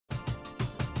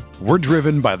We're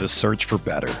driven by the search for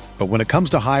better. But when it comes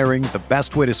to hiring, the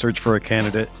best way to search for a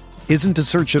candidate isn't to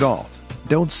search at all.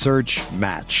 Don't search,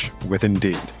 match with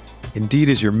Indeed. Indeed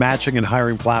is your matching and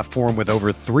hiring platform with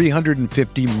over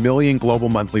 350 million global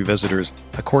monthly visitors,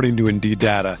 according to Indeed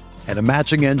data, and a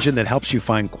matching engine that helps you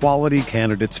find quality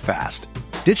candidates fast.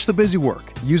 Ditch the busy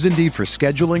work. Use Indeed for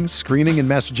scheduling, screening, and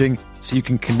messaging so you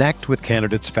can connect with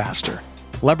candidates faster.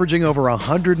 Leveraging over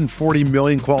 140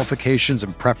 million qualifications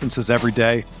and preferences every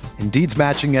day, Indeed's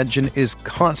matching engine is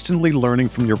constantly learning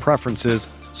from your preferences,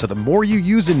 so the more you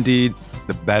use Indeed,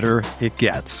 the better it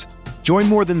gets. Join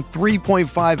more than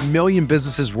 3.5 million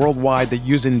businesses worldwide that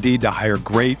use Indeed to hire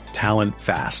great talent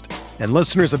fast. And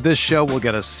listeners of this show will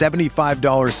get a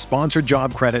 $75 sponsored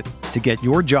job credit to get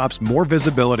your jobs more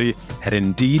visibility at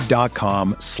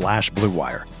Indeed.com/Blue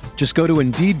Wire. Just go to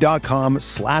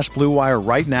Indeed.com/Blue Wire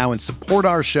right now and support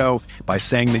our show by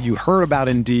saying that you heard about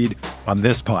Indeed on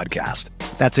this podcast.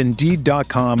 That's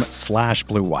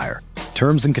Indeed.com/Blue Wire.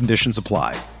 Terms and conditions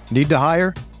apply. Need to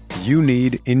hire? You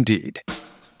need Indeed.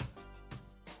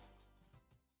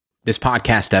 This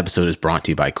podcast episode is brought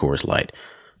to you by Coors Light.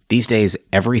 These days,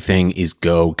 everything is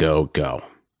go, go, go.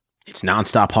 It's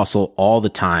nonstop hustle all the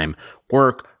time.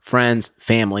 Work, friends,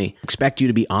 family expect you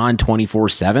to be on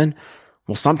 24/7.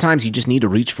 Well, sometimes you just need to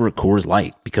reach for a Coors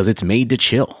Light because it's made to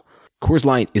chill. Coors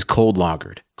Light is cold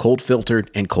lagered, cold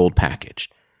filtered, and cold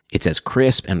packaged. It's as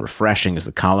crisp and refreshing as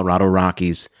the Colorado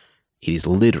Rockies. It is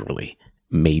literally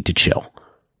made to chill.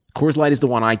 Coors Light is the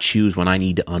one I choose when I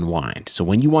need to unwind. So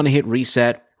when you want to hit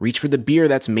reset, reach for the beer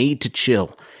that's made to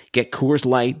chill. Get Coors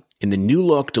Light in the new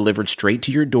look delivered straight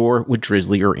to your door with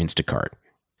Drizzly or Instacart.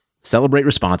 Celebrate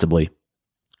responsibly.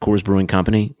 Coors Brewing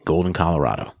Company, Golden,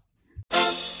 Colorado.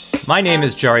 My name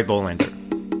is Jari Bolander.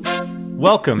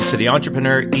 Welcome to the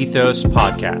Entrepreneur Ethos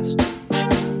Podcast.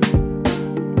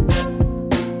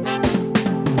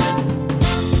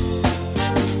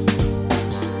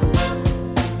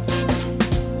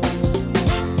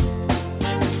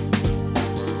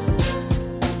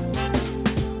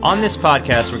 On this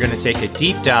podcast, we're going to take a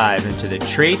deep dive into the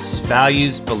traits,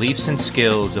 values, beliefs, and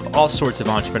skills of all sorts of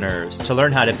entrepreneurs to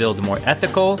learn how to build a more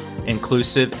ethical,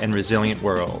 inclusive, and resilient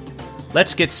world.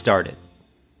 Let's get started.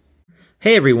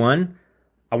 Hey everyone,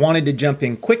 I wanted to jump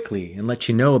in quickly and let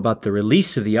you know about the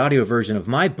release of the audio version of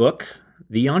my book,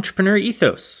 The Entrepreneur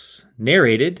Ethos,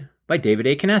 narrated by David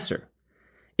A. Knesser.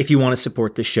 If you want to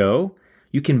support the show,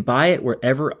 you can buy it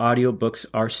wherever audiobooks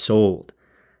are sold.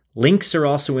 Links are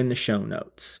also in the show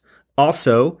notes.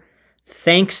 Also,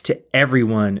 thanks to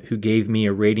everyone who gave me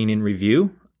a rating and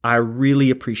review. I really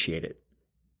appreciate it.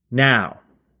 Now,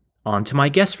 on to my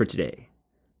guest for today,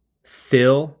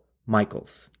 Phil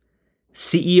Michaels,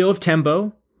 CEO of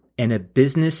Tembo and a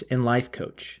business and life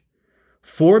coach.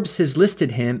 Forbes has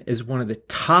listed him as one of the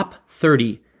top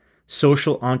 30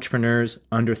 social entrepreneurs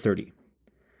under 30.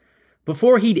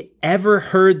 Before he'd ever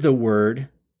heard the word,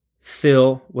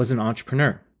 Phil was an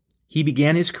entrepreneur. He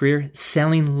began his career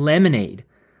selling lemonade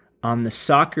on the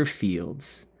soccer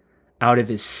fields out of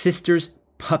his sister's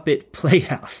puppet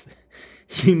playhouse.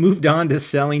 He moved on to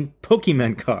selling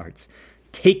Pokemon cards,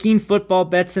 taking football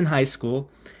bets in high school,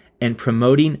 and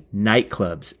promoting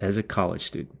nightclubs as a college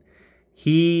student.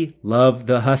 He loved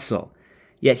the hustle,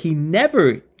 yet he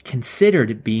never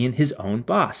considered being his own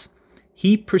boss.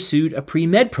 He pursued a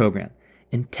pre-med program,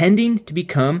 intending to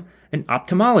become an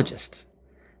ophthalmologist.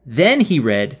 Then he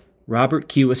read Robert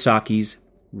Kiyosaki's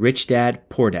Rich Dad,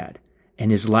 Poor Dad,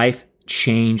 and his life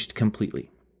changed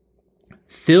completely.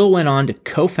 Phil went on to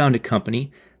co-found a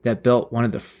company that built one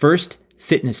of the first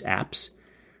fitness apps,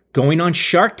 going on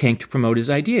Shark Tank to promote his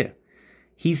idea.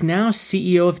 He's now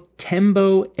CEO of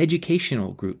Tembo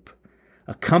Educational Group,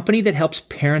 a company that helps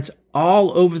parents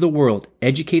all over the world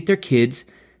educate their kids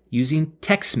using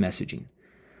text messaging.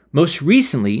 Most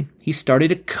recently, he started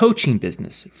a coaching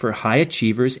business for high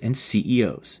achievers and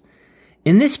CEOs.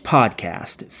 In this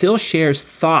podcast, Phil shares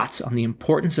thoughts on the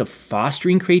importance of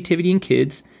fostering creativity in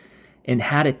kids and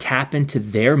how to tap into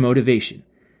their motivation,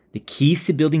 the keys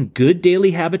to building good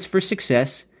daily habits for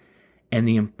success, and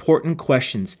the important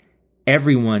questions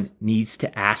everyone needs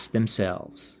to ask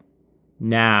themselves.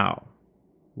 Now,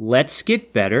 let's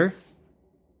get better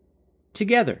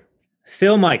together.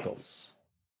 Phil Michaels,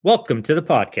 welcome to the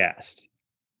podcast.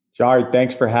 Jari,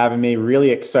 thanks for having me. Really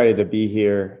excited to be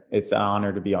here. It's an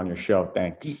honor to be on your show.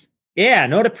 Thanks. Yeah,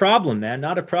 not a problem, man.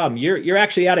 Not a problem. You're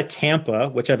actually out of Tampa,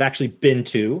 which I've actually been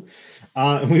to.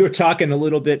 We were talking a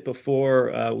little bit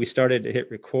before we started to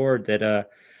hit record that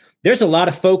there's a lot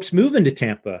of folks moving to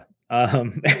Tampa.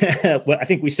 I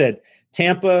think we said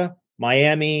Tampa,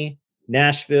 Miami,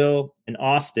 Nashville, and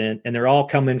Austin, and they're all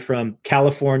coming from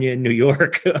California and New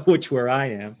York, which where I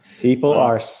am. People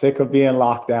are sick of being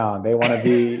locked down. They want to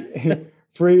be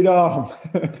freedom.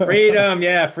 Freedom,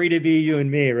 yeah, free to be you and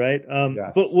me, right?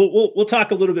 Yes. But we'll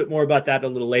talk a little bit more about that a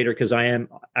little later, because I am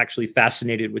actually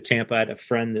fascinated with Tampa. I had a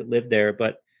friend that lived there.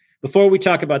 But before we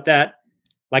talk about that,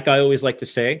 like I always like to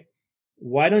say,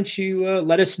 why don't you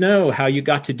let us know how you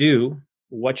got to do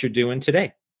what you're doing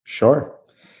today? Sure.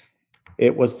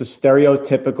 It was the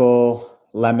stereotypical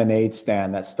lemonade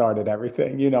stand that started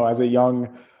everything. You know, as a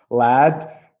young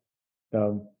lad,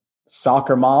 the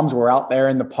soccer moms were out there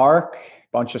in the park,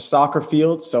 bunch of soccer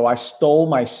fields. So I stole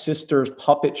my sister's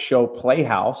puppet show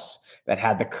playhouse that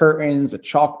had the curtains, a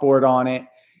chalkboard on it,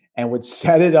 and would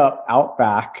set it up out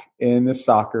back at the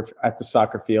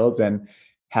soccer fields, and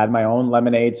had my own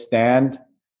lemonade stand.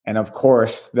 And of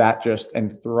course, that just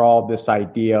enthralled this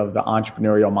idea of the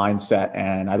entrepreneurial mindset.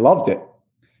 And I loved it.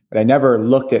 But I never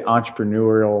looked at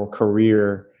entrepreneurial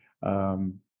career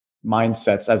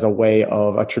mindsets as a way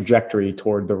of a trajectory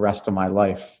toward the rest of my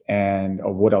life and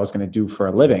of what I was going to do for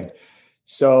a living.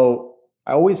 So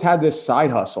I always had this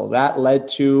side hustle that led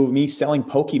to me selling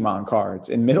Pokemon cards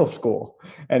in middle school.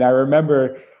 And I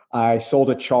remember I sold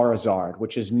a Charizard,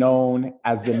 which is known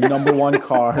as the number one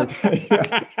card. I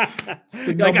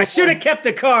should have kept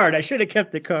the card. I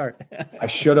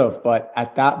should have, but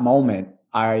at that moment,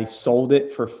 I sold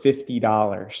it for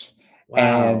 $50. Wow.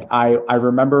 And I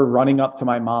remember running up to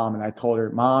my mom and I told her,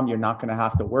 Mom, you're not going to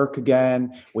have to work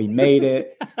again. We made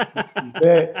it. This is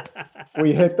it.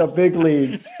 We hit the big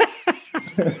leagues.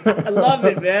 I love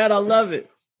it, man. I love it.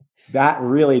 That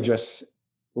really just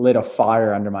lit a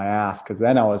fire under my ass, because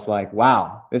then I was like,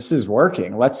 wow, this is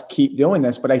working. Let's keep doing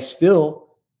this. But I still,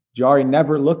 Jari,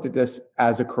 never looked at this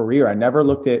as a career. I never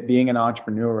looked at being an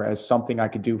entrepreneur as something I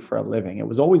could do for a living. It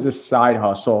was always a side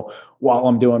hustle while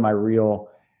I'm doing my real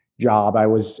job. I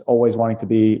was always wanting to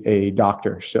be a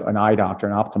doctor, so an eye doctor,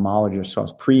 an ophthalmologist. So I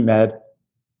was pre-med.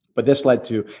 But this led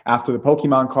to, after the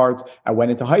Pokemon cards, I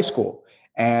went into high school,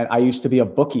 and I used to be a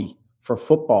bookie for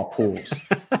football pools.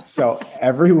 So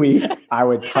every week I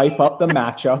would type up the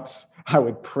matchups. I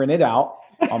would print it out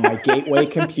on my Gateway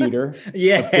computer.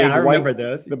 Yeah, I remember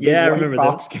those. The big white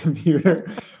box computer.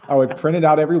 I would print it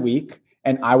out every week,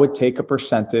 and I would take a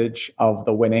percentage of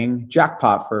the winning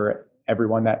jackpot for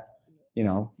everyone that,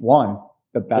 won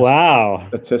the best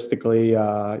statistically,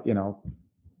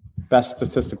 best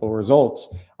statistical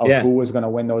results of who was going to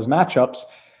win those matchups.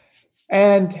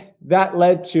 And that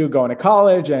led to going to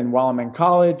college. And while I'm in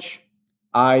college,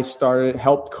 I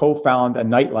helped co-found a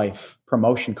nightlife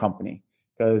promotion company,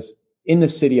 because in the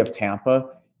city of Tampa,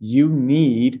 you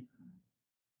need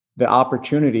the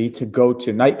opportunity to go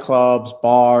to nightclubs,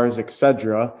 bars,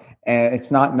 etc. And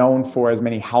it's not known for as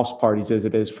many house parties as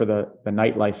it is for the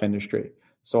nightlife industry.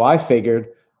 So I figured,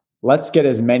 let's get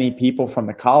as many people from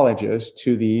the colleges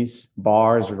to these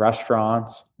bars,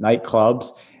 restaurants,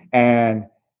 nightclubs. And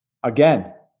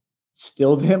again,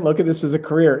 still didn't look at this as a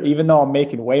career, even though I'm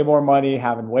making way more money,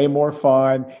 having way more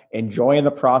fun, enjoying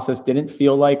the process, didn't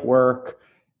feel like work,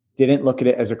 didn't look at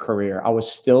it as a career. I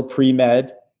was still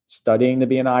pre-med, studying to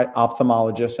be an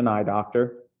ophthalmologist, an eye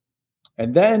doctor.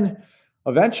 And then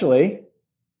eventually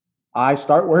I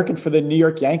start working for the New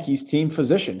York Yankees team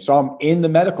physician. So I'm in the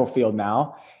medical field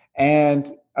now.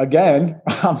 And again,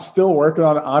 I'm still working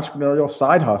on an entrepreneurial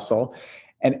side hustle,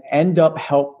 and end up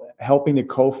helping to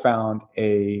co-found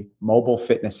a mobile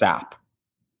fitness app.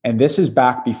 And this is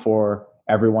back before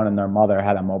everyone and their mother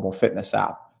had a mobile fitness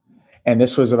app. And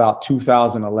this was about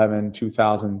 2011,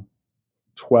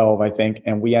 2012, I think.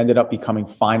 And we ended up becoming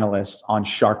finalists on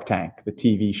Shark Tank, the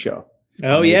TV show.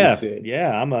 Oh, yeah. ABC.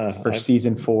 Yeah. For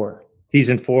season 4.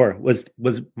 Season 4 was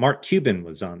Mark Cuban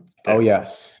was on that. Oh,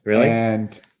 yes. Really?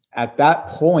 And at that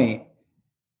point,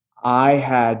 I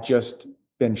had just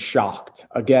been shocked.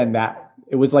 Again, that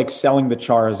it was like selling the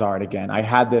Charizard again. I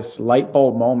had this light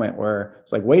bulb moment where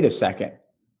it's like, wait a second,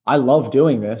 I love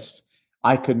doing this.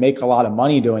 I could make a lot of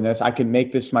money doing this. I could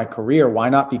make this my career. Why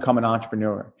not become an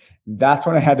entrepreneur? That's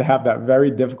when I had to have that very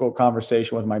difficult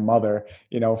conversation with my mother,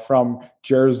 from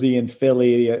Jersey and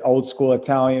Philly, old school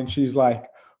Italian. She's like,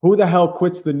 who the hell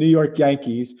quits the New York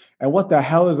Yankees? And what the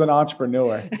hell is an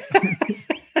entrepreneur?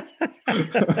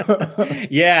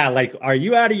 Yeah. Like, are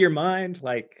you out of your mind?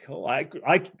 Like,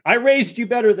 I raised you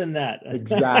better than that.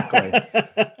 Exactly.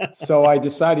 So I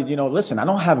decided, listen, I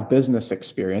don't have business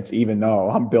experience, even though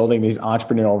I'm building these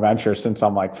entrepreneurial ventures since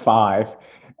I'm like 5.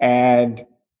 And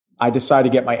I decided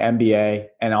to get my MBA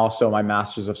and also my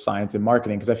Master's of Science in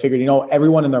Marketing, because I figured,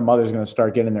 everyone and their mother is going to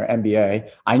start getting their MBA.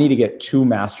 I need to get 2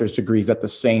 master's degrees at the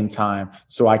same time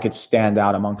so I could stand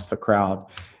out amongst the crowd.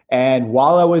 And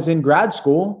while I was in grad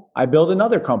school, I built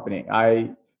another company.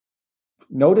 I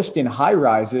noticed in high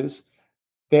rises,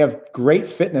 they have great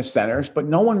fitness centers, but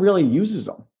no one really uses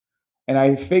them. And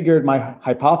I figured my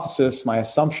hypothesis, my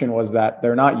assumption was that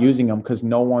they're not using them because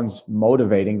no one's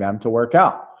motivating them to work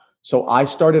out. So I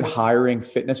started hiring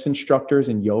fitness instructors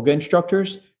and yoga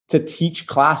instructors to teach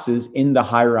classes in the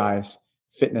high rise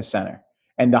fitness center.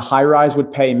 And the high rise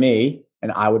would pay me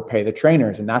and I would pay the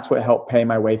trainers. And that's what helped pay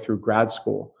my way through grad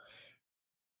school.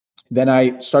 Then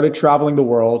I started traveling the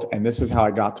world. And this is how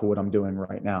I got to what I'm doing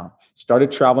right now.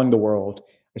 Started traveling the world.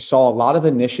 I saw a lot of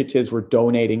initiatives were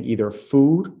donating either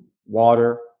food,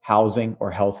 water, housing,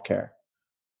 or healthcare.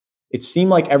 It seemed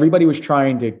like everybody was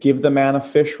trying to give the man a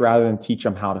fish rather than teach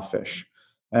him how to fish.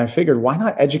 And I figured, why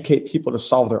not educate people to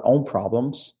solve their own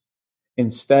problems?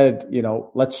 Instead,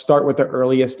 let's start with the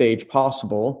earliest age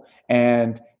possible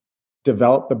and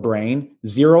develop the brain.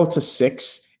 0 to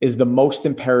 6 is the most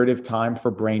imperative time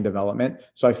for brain development.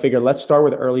 So I figured, let's start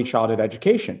with early childhood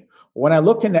education. When I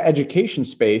looked in the education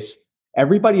space,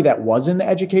 everybody that was in the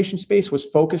education space was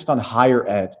focused on higher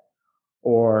ed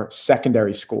or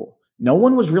secondary school. No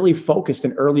one was really focused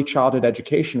in early childhood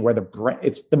education where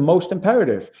it's the most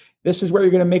imperative. This is where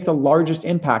you're going to make the largest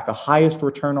impact, the highest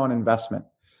return on investment.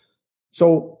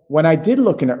 So when I did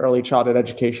look into early childhood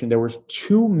education, there was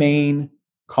two main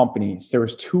companies. There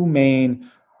was two main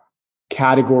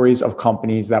categories of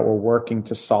companies that were working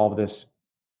to solve this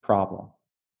problem.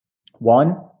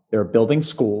 One, they were building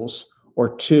schools,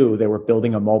 or two, they were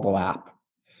building a mobile app.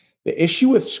 The issue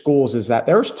with schools is that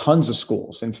there's tons of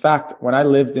schools. In fact, when I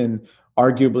lived in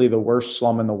arguably the worst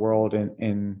slum in the world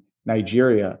in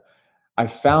Nigeria, I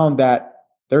found that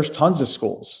there's tons of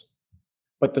schools,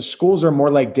 but the schools are more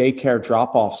like daycare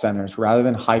drop-off centers rather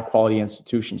than high-quality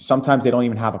institutions. Sometimes they don't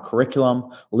even have a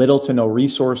curriculum, little to no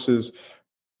resources,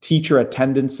 teacher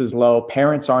attendance is low,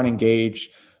 parents aren't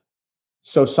engaged.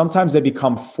 So sometimes they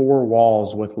become four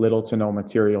walls with little to no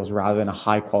materials rather than a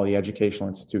high-quality educational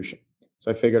institution. So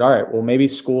I figured, all right, well, maybe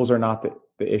schools are not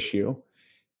the issue.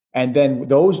 And then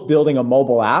those building a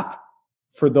mobile app,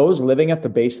 for those living at the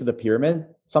base of the pyramid,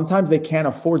 sometimes they can't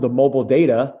afford the mobile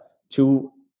data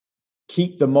to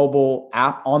keep the mobile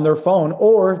app on their phone,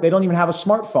 or they don't even have a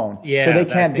smartphone. Yeah, so they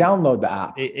can't download the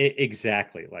app.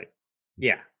 Exactly.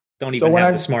 Don't even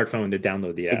have the smartphone to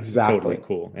download the app. Exactly. Totally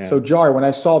cool. Yeah. So Jari, when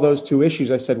I saw those two issues,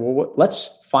 I said, well,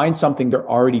 let's find something they're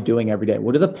already doing every day.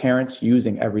 What are the parents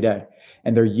using every day?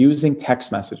 And they're using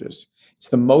text messages. It's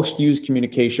the most used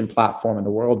communication platform in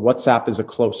the world. WhatsApp is a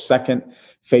close second.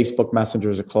 Facebook Messenger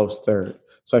is a close third.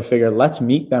 So I figured, let's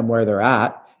meet them where they're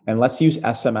at and let's use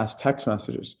SMS text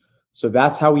messages. So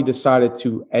that's how we decided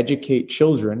to educate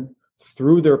children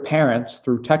through their parents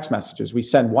through text messages. We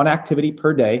send one activity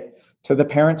per day to the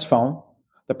parent's phone.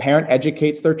 The parent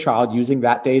educates their child using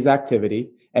that day's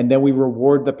activity. And then we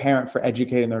reward the parent for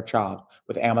educating their child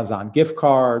with Amazon gift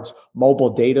cards, mobile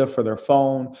data for their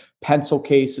phone, pencil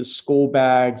cases, school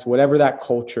bags, whatever that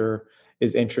culture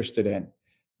is interested in.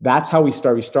 That's how we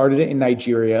started. We started it in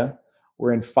Nigeria.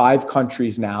 We're in 5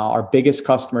 countries now. Our biggest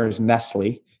customer is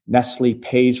Nestle. Nestle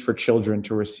pays for children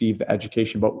to receive the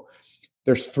education, but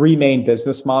there's 3 main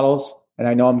business models. And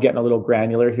I know I'm getting a little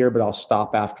granular here, but I'll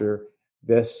stop after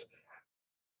this.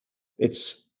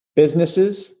 It's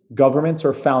businesses, governments,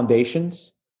 or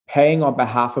foundations paying on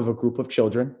behalf of a group of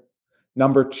children.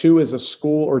 Number 2 is a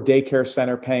school or daycare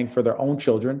center paying for their own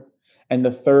children. And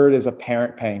the third is a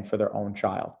parent paying for their own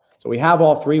child. So we have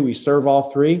all 3, we serve all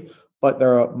 3, but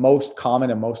they're most common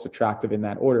and most attractive in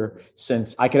that order,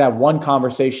 since I could have one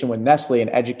conversation with Nestle and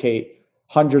educate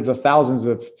hundreds of thousands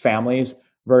of families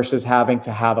versus having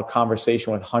to have a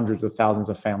conversation with hundreds of thousands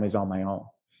of families on my own.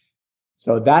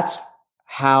 So that's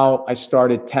how I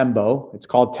started Tembo. It's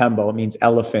called Tembo. It means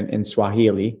elephant in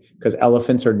Swahili because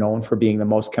elephants are known for being the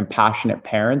most compassionate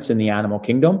parents in the animal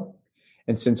kingdom.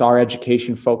 And since our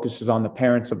education focuses on the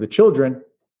parents of the children,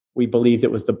 we believed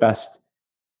it was the best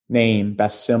name,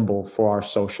 best symbol for our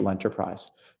social enterprise.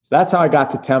 So that's how I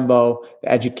got to Tembo, the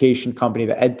education company,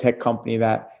 the ed tech company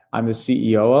that I'm the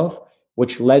CEO of,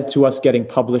 which led to us getting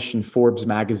published in Forbes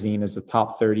magazine as the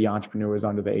top 30 entrepreneurs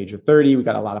under the age of 30. We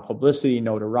got a lot of publicity,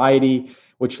 notoriety,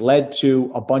 which led to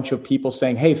a bunch of people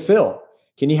saying, hey, Phil,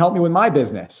 can you help me with my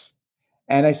business?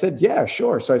 And I said, yeah,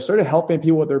 sure. So I started helping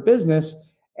people with their business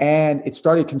and it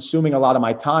started consuming a lot of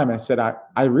my time. And I said,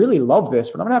 I really love this,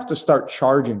 but I'm gonna have to start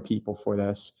charging people for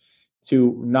this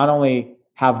to not only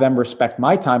have them respect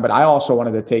my time, but I also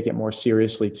wanted to take it more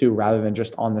seriously too, rather than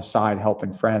just on the side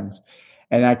helping friends.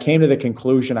 And I came to the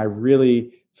conclusion I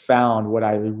really found what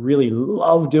I really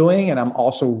love doing, and I'm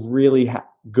also really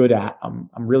good at. I'm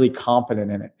really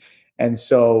competent in it. And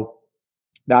so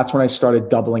that's when I started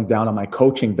doubling down on my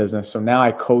coaching business. So now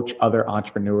I coach other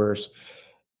entrepreneurs,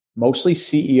 mostly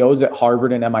CEOs at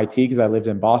Harvard and MIT, because I lived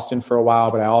in Boston for a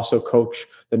while, but I also coach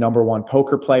the number one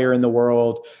poker player in the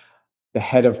world, the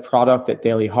head of product at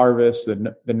Daily Harvest,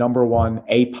 the number one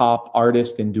A-pop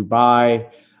artist in Dubai,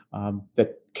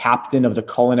 the captain of the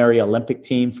culinary Olympic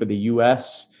team for the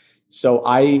US. So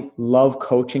I love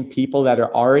coaching people that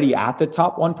are already at the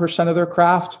top 1% of their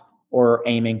craft or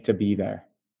aiming to be there.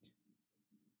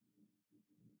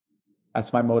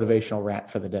 That's my motivational rant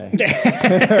for the day.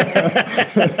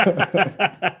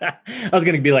 I was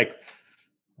going to be like,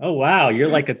 oh, wow, you're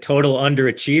like a total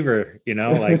underachiever,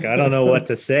 like, I don't know what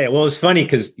to say. Well, it's funny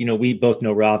because, we both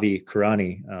know Ravi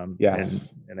Khurana.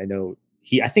 Yes. And I know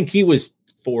I think he was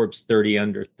Forbes 30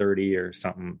 under 30 or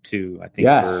something too. I think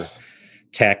yes. for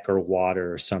tech or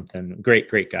water or something. Great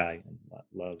guy.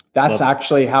 That's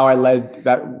actually how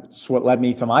that's what led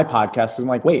me to my podcast. I'm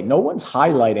like, wait, no one's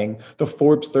highlighting the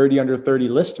Forbes 30 under 30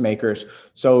 list makers.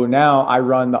 So now I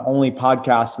run the only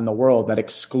podcast in the world that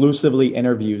exclusively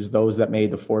interviews those that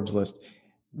made the Forbes list,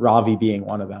 Ravi being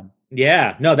one of them.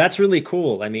 Yeah, no, that's really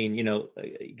cool. I mean, you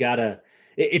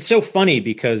it's so funny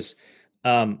because,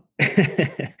 according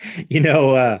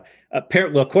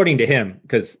to him,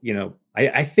 because,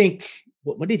 I think,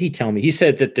 what did he tell me? He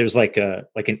said that there's like an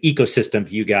ecosystem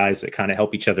of you guys that kind of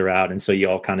help each other out. And so you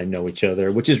all kind of know each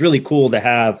other, which is really cool to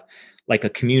have like a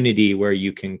community where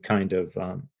you can kind of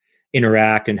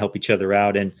interact and help each other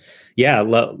out. And yeah,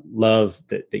 love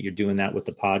that you're doing that with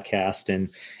the podcast. And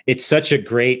it's such a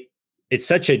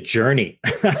journey.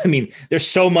 I mean, there's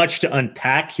so much to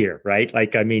unpack here, right?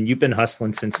 Like, I mean, you've been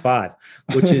hustling since 5,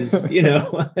 which is,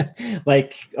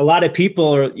 like a lot of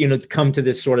people are, come to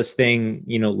this sort of thing,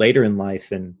 later in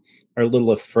life and are a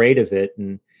little afraid of it.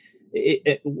 And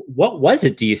what was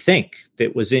it, do you think,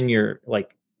 that was in your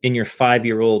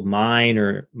 5-year-old mind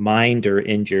or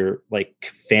in your like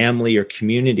family or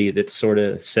community that sort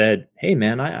of said, hey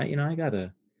man, I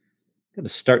gotta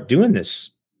start doing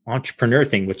this entrepreneur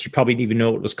thing, which you probably didn't even know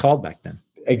what it was called back then.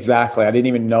 Exactly. I didn't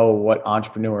even know what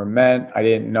entrepreneur meant. I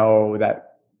didn't know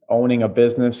that owning a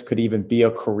business could even be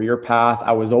a career path.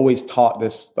 I was always taught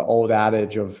the old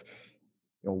adage of,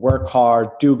 work hard,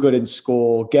 do good in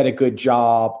school, get a good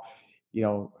job,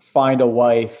 find a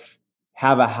wife,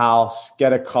 have a house,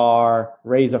 get a car,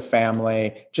 raise a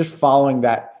family, just following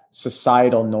that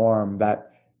societal norm,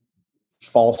 that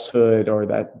falsehood or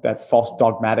that false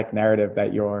dogmatic narrative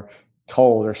that you're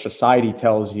told or society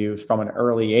tells you from an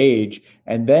early age.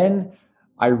 And then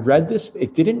I read this,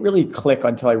 it didn't really click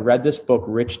until I read this book,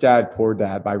 Rich Dad, Poor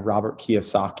Dad by Robert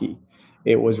Kiyosaki.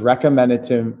 It was recommended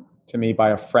to me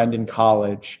by a friend in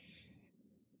college.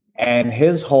 And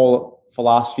his whole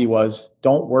philosophy was,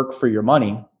 don't work for your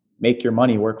money, make your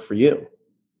money work for you.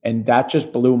 And that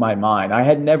just blew my mind. I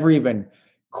had never even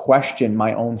questioned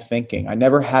my own thinking. I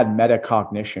never had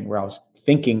metacognition where I was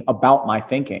thinking about my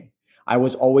thinking. I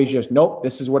was always just, nope,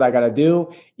 this is what I got to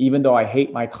do. Even though I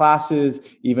hate my classes,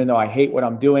 even though I hate what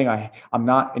I'm doing, I'm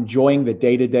not enjoying the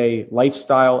day-to-day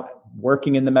lifestyle,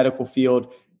 working in the medical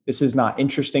field. This is not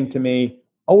interesting to me.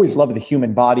 Always loved the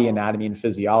human body, anatomy and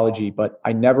physiology, but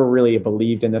I never really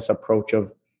believed in this approach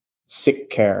of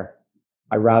sick care.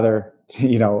 I rather,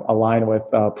 align with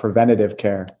preventative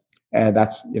care. And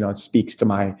that's, it speaks to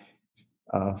my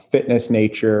fitness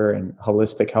nature and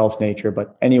holistic health nature.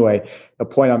 But anyway, the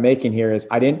point I'm making here is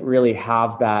I didn't really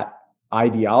have that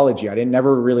ideology. I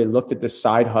never really looked at this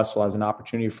side hustle as an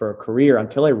opportunity for a career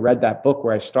until I read that book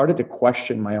where I started to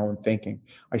question my own thinking.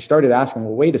 I started asking,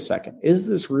 well, wait a second, is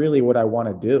this really what I want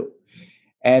to do?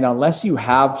 And unless you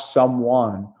have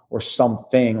someone or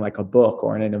something like a book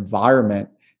or in an environment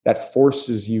that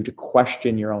forces you to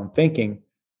question your own thinking,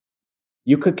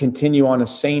 you could continue on the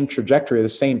same trajectory, the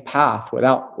same path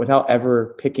without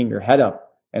ever picking your head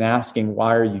up and asking,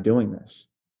 why are you doing this?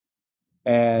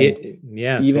 And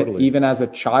even as a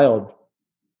child,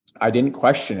 I didn't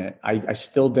question it. I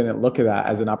still didn't look at that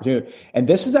as an opportunity. And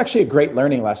this is actually a great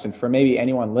learning lesson for maybe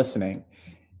anyone listening.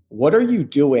 What are you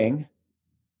doing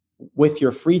with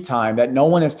your free time that no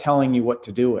one is telling you what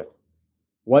to do with?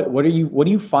 What do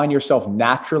you find yourself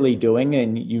naturally doing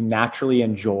and you naturally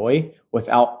enjoy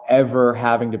without ever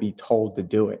having to be told to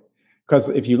do it? Because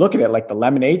if you look at it, like the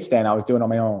lemonade stand I was doing on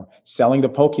my own, selling the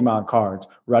Pokemon cards,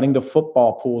 running the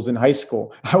football pools in high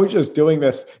school, I was just doing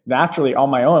this naturally on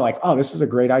my own. Like, oh, this is a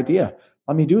great idea.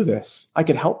 Let me do this. I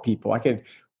could help people. I could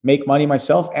make money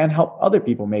myself and help other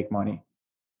people make money,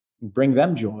 bring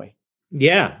them joy.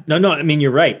 Yeah, no. I mean,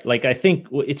 you're right. Like, I think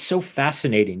it's so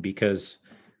fascinating because,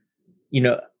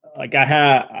 like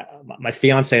my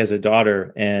fiance has a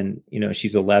daughter and,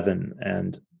 she's 11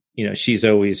 and she's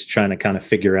always trying to kind of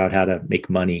figure out how to make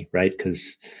money, right?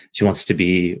 Because she wants to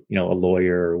be, a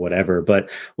lawyer or whatever. But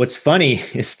what's funny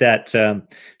is that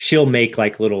she'll make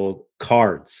like little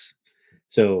cards.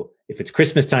 So if it's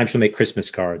Christmas time, she'll make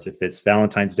Christmas cards. If it's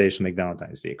Valentine's Day, she'll make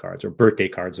Valentine's Day cards or birthday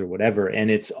cards or whatever.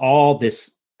 And it's all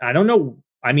this, I don't know.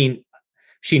 I mean,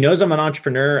 she knows I'm an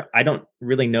entrepreneur. I don't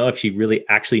really know if she really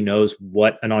actually knows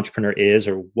what an entrepreneur is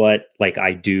or what like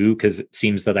I do, because it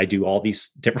seems that I do all these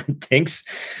different things.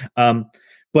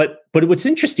 But what's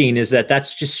interesting is that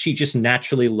she just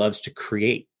naturally loves to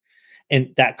create.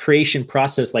 And that creation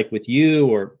process, like with you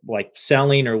or like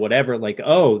selling or whatever, like,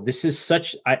 oh, this is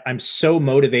I'm so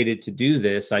motivated to do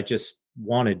this. I just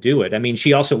want to do it. I mean,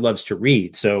 she also loves to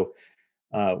read. So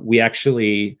we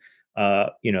actually,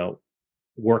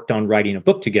 worked on writing a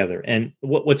book together. And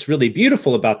what's really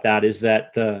beautiful about that is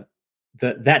that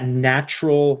that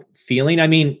natural feeling, I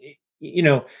mean,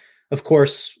 of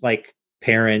course, like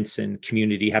parents and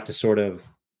community have to sort of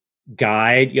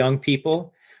guide young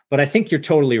people, but I think you're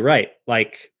totally right.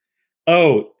 Like,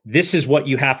 oh, this is what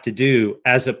you have to do,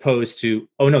 as opposed to,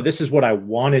 oh no, this is what I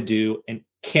want to do. And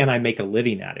can I make a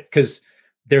living at it? Because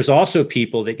there's also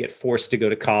people that get forced to go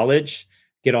to college,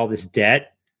 get all this debt.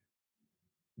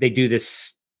 They do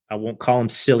this, I won't call them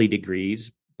silly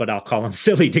degrees, but I'll call them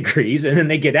silly degrees. And then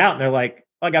they get out and they're like,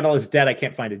 oh, I got all this debt, I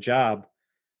can't find a job,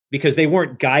 because they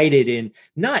weren't guided in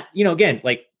not, again,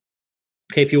 like,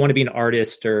 okay, if you want to be an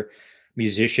artist or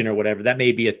musician or whatever, that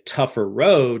may be a tougher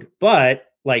road,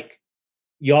 but like,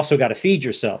 you also got to feed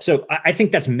yourself. So I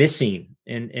think that's missing.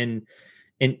 And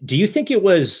do you think it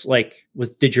was like,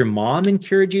 did your mom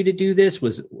encourage you to do this?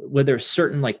 Were there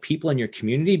certain like people in your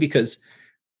community? Because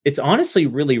it's honestly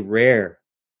really rare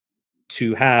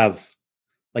to have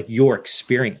like your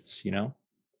experience,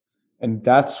 And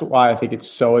that's why I think it's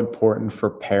so important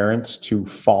for parents to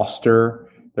foster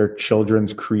their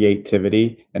children's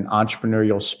creativity and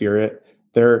entrepreneurial spirit.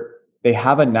 They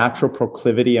have a natural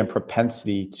proclivity and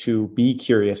propensity to be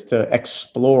curious, to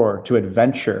explore, to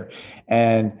adventure.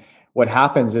 And what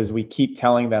happens is we keep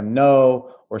telling them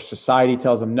no, or society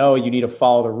tells them, no, you need to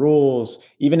follow the rules.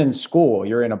 Even in school,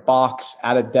 you're in a box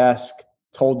at a desk,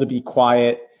 told to be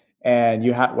quiet. And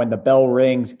when the bell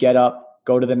rings, get up,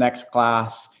 go to the next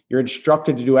class. You're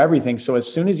instructed to do everything. So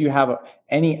as soon as you have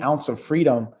any ounce of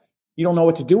freedom, you don't know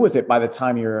what to do with it by the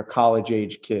time you're a college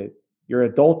age kid. You're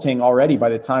adulting already by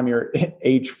the time you're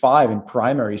age 5 in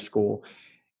primary school.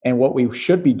 And what we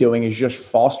should be doing is just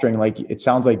fostering, like it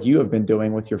sounds like you have been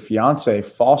doing with your fiance,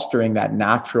 fostering that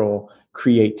natural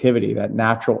creativity, that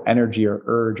natural energy or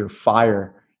urge or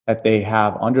fire that they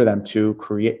have under them to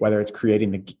create, whether it's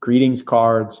creating the greetings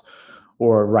cards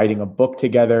or writing a book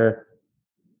together.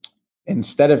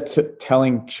 Instead of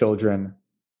telling children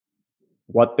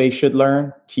what they should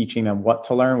learn, teaching them what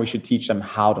to learn, we should teach them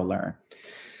how to learn.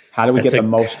 How do we get the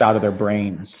most out of their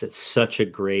brains?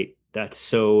 That's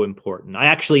so important. I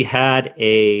actually had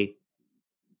a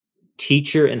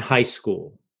teacher in high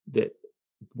school that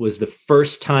was the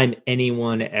first time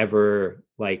anyone ever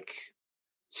like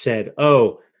said,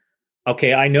 oh,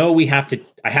 okay, I know I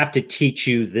have to teach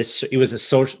you this. It was a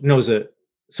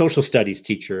social studies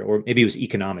teacher, or maybe it was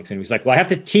economics. And he was like, well, I have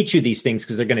to teach you these things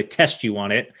because they're going to test you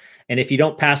on it. And if you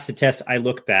don't pass the test, I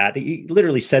look bad. He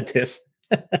literally said this.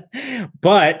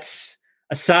 But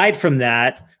aside from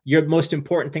that, your most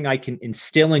important thing I can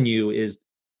instill in you is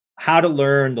how to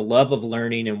learn, the love of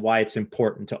learning, and why it's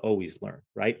important to always learn,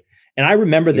 right? And I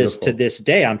remember this to this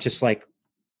day. I'm just like,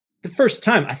 the first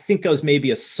time, I think I was maybe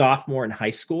a sophomore in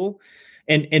high school.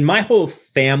 And my whole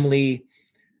family,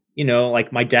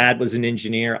 like my dad was an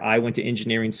engineer. I went to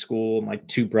engineering school. My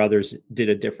 2 brothers did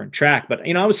a different track. But,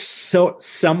 I was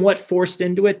somewhat forced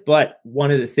into it. But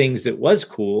one of the things that was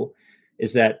cool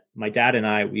is that my dad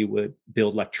and we would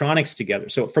build electronics together.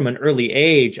 So from an early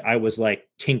age, I was like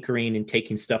tinkering and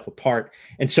taking stuff apart.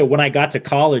 And so when I got to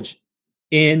college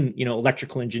in,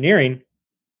 electrical engineering,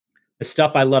 the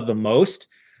stuff I loved the most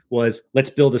was, let's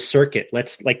build a circuit.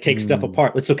 Let's like take stuff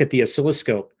apart. Let's look at the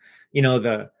oscilloscope,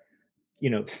 the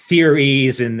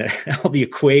theories and all the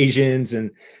equations. And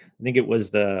I think it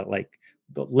was the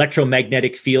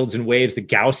electromagnetic fields and waves, the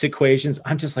Gauss equations.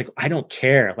 I'm just like, I don't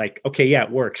care. Like, okay, yeah, it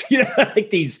works. Like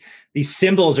these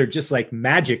symbols are just like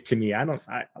magic to me.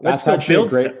 That's actually a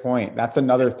great point. That's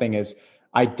another thing is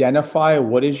identify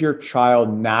what is your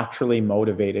child naturally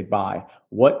motivated by?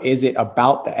 What is it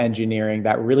about the engineering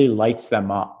that really lights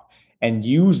them up? And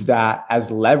use that as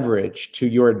leverage to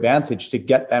your advantage to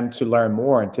get them to learn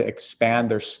more and to expand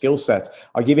their skill sets.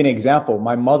 I'll give you an example.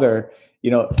 My mother,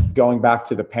 going back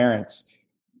to the parents,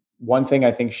 one thing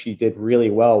I think she did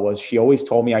really well was she always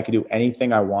told me I could do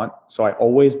anything I want. So I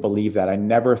always believed that. I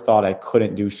never thought I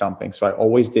couldn't do something. So I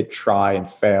always did try and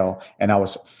fail. And I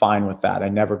was fine with that. I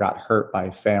never got hurt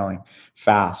by failing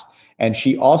fast. And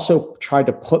she also tried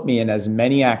to put me in as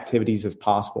many activities as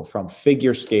possible, from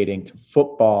figure skating to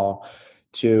football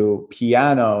to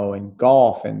piano and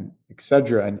golf and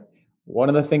etc. And one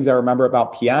of the things I remember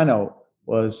about piano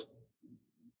was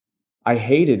I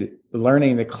hated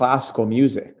learning the classical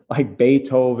music, like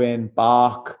Beethoven,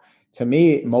 Bach. To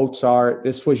me, Mozart,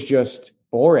 this was just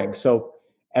boring. So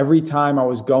every time I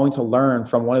was going to learn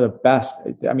from one of the best,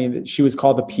 I mean, she was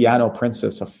called the Piano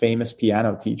Princess, a famous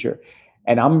piano teacher.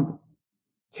 And I'm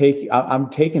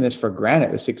taking this for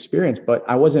granted, this experience, but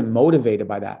I wasn't motivated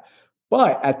by that.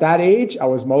 But at that age, I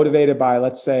was motivated by,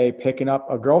 let's say, picking up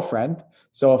a girlfriend.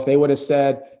 So if they would have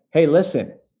said, hey,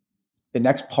 listen, the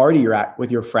next party you're at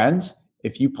with your friends,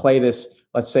 if you play this,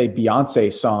 let's say,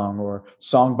 Beyonce song or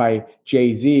song by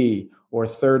Jay-Z or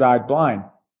Third Eye Blind,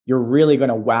 you're really going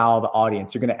to wow the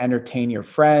audience. You're going to entertain your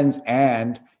friends,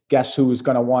 and guess who's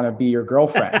going to want to be your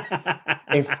girlfriend?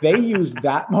 If they used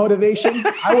that motivation,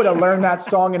 I would have learned that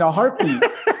song in a heartbeat.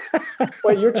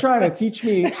 But you're trying to teach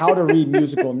me how to read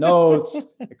musical notes,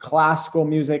 classical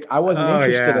music. I wasn't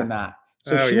interested in that.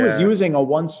 So she was using a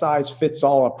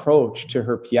one-size-fits-all approach to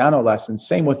her piano lessons.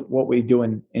 Same with what we do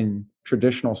in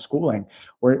traditional schooling.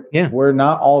 We're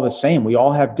not all the same. We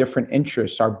all have different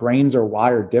interests. Our brains are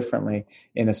wired differently,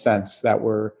 in a sense, that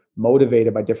we're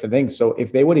motivated by different things. So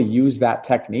if they would have used that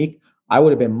technique, I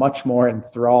would have been much more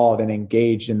enthralled and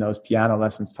engaged in those piano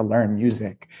lessons to learn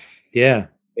music. Yeah.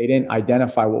 They didn't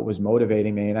identify what was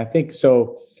motivating me. And I think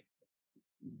so.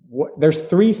 There's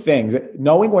three things.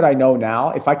 Knowing what I know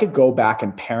now, if I could go back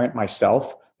and parent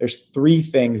myself, there's three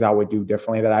things I would do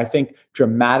differently that I think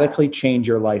dramatically change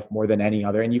your life more than any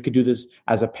other. And you could do this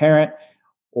as a parent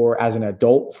or as an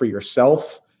adult for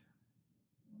yourself.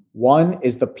 One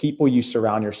is the people you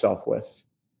surround yourself with.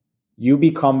 You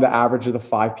become the average of the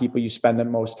 5 people you spend the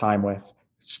most time with.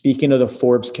 Speaking of the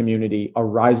Forbes community, a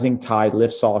rising tide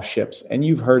lifts all ships. And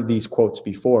you've heard these quotes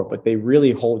before, but they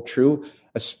really hold true,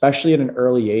 especially at an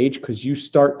early age, because you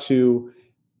start to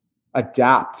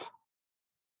adapt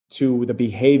to the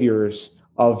behaviors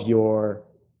of your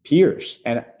peers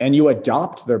and you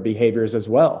adopt their behaviors as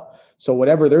well. So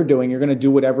whatever they're doing, you're going to do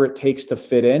whatever it takes to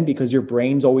fit in, because your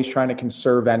brain's always trying to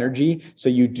conserve energy. So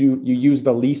you use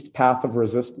the path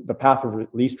of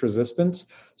least resistance.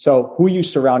 So who you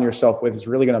surround yourself with is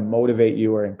really going to motivate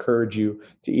you or encourage you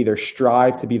to either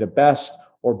strive to be the best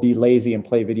or be lazy and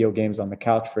play video games on the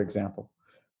couch, for example.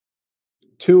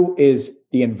 2 is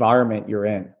the environment you're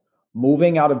in.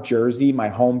 Moving out of Jersey, my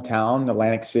hometown,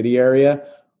 Atlantic City area,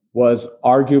 was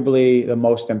arguably the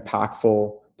most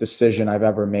impactful decision I've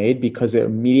ever made, because it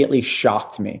immediately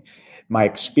shocked me. My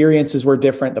experiences were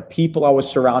different. The people I was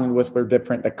surrounded with were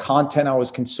different. The content I was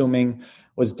consuming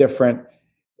was different.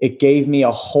 It gave me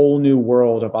a whole new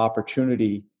world of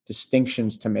opportunity,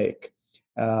 distinctions to make.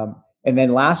 And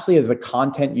then lastly is the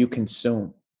content you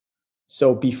consume.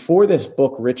 So before this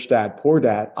book, Rich Dad, Poor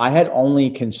Dad, I had only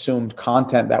consumed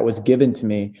content that was given to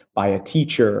me by a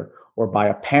teacher or by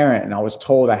a parent. And I was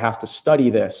told I have to study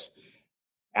this.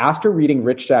 After reading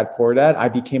Rich Dad, Poor Dad, I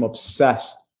became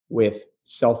obsessed with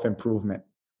self-improvement,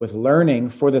 with learning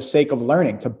for the sake of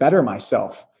learning, to better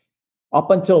myself.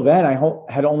 Up until then, I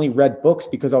had only read books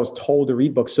because I was told to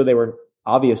read books. So they were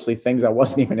obviously things I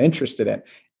wasn't even interested in.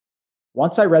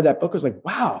 Once I read that book, I was like,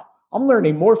 wow, I'm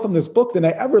learning more from this book than I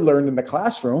ever learned in the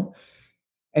classroom.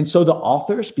 And so the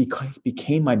authors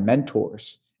became my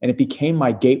mentors, and it became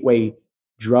my gateway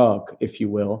drug, if you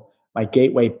will, my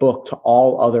gateway book to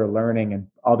all other learning and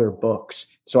other books.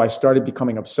 So I started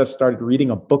becoming obsessed, started reading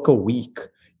a book a week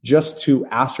just to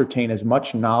ascertain as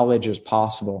much knowledge as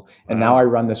possible. And now I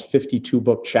run this 52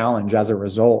 book challenge as a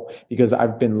result, because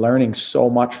I've been learning so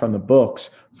much from the books,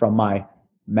 from my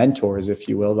mentors, if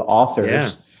you will, the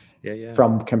authors,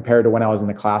 from compared to when I was in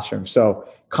the classroom. So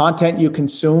content you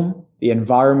consume, the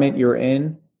environment you're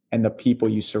in, and the people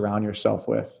you surround yourself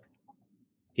with.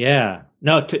 Yeah,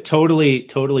 no,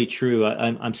 totally true.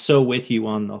 I'm so with you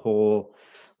on the whole,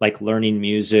 like learning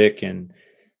music and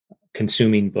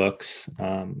consuming books.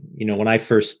 When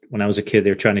I was a kid, they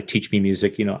were trying to teach me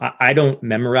music. I don't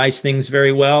memorize things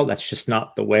very well. That's just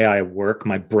not the way I work.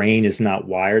 My brain is not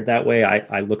wired that way.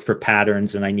 I look for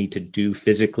patterns, and I need to do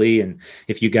physically. And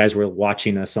if you guys were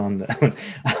watching us on the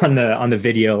on the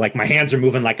video, like my hands are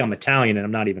moving like I'm Italian, and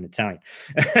I'm not even Italian,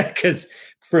 because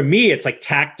for me it's like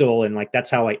tactile, and like that's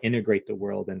how I integrate the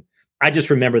world. And I just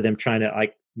remember them trying to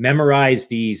like memorize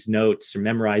these notes or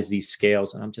memorize these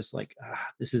scales. And I'm just like,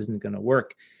 this isn't going to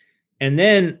work. And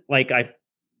then like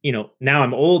now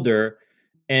I'm older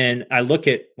and I look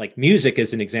at like music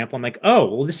as an example. I'm like, oh,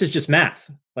 well, this is just math.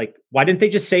 Like, why didn't they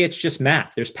just say it's just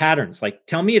math? There's patterns. Like,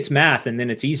 tell me it's math, and then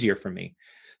it's easier for me.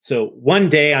 So one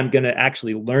day I'm going to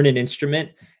actually learn an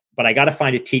instrument, but I got to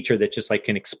find a teacher that just like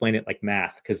can explain it like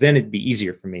math, because then it'd be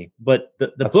easier for me. But the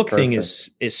book perfect. Thing is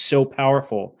so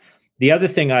powerful. The other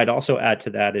thing I'd also add to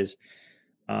that is,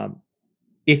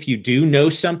 if you do know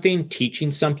something,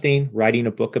 teaching something, writing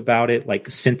a book about it,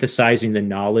 like synthesizing the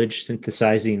knowledge,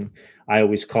 I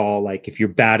always call, like, if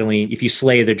you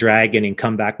slay the dragon and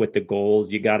come back with the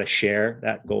gold, you got to share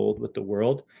that gold with the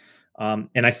world. And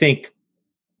I think,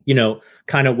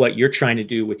 kind of what you're trying to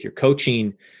do with your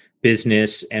coaching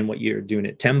business and what you're doing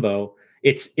at Tembo,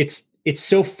 it's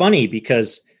so funny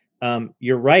because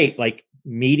you're right. Like,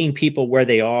 meeting people where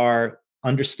they are,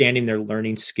 understanding their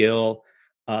learning skill,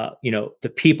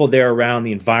 the people they're around,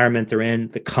 the environment they're in,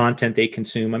 the content they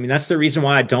consume. I mean, that's the reason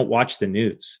why I don't watch the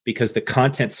news, because the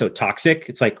content's so toxic.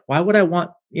 It's like, why would I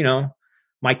want,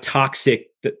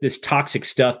 this toxic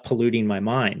stuff polluting my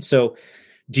mind? So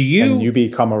and you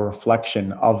become a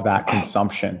reflection of that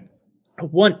consumption.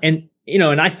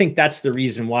 And I think that's the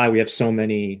reason why we have so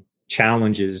many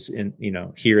challenges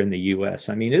here in the US.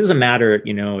 I mean, it doesn't matter,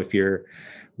 if you're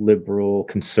liberal,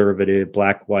 conservative,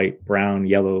 black, white, brown,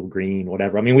 yellow, green,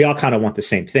 whatever. I mean, we all kind of want the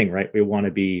same thing, right? We want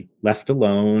to be left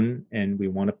alone and we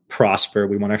want to prosper.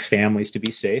 We want our families to be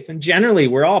safe. And generally,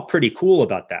 we're all pretty cool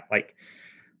about that. Like,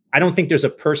 I don't think there's a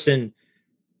person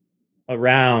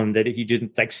around that if you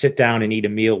didn't like sit down and eat a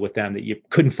meal with them, that you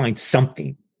couldn't find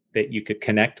something that you could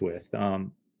connect with.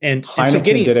 And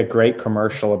Heineken did a great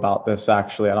commercial about this,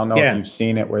 actually. I don't know if you've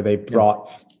seen it, where they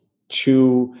brought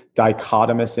two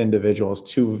dichotomous individuals,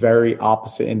 two very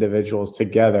opposite individuals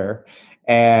together,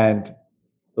 and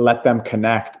let them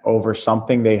connect over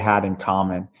something they had in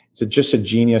common. It's just a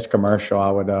genius commercial.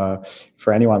 I would,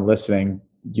 for anyone listening,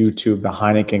 YouTube the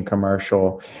Heineken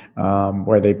commercial,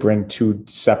 where they bring two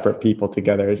separate people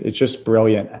together. It's just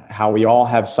brilliant how we all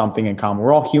have something in common.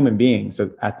 We're all human beings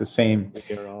at the same,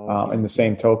 in the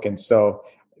same token. So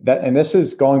and this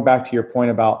is going back to your point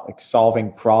about like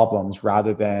solving problems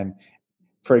rather than,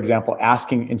 for example,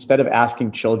 instead of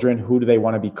asking children, who do they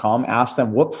want to become? Ask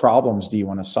them, what problems do you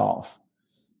want to solve?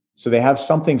 So they have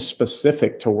something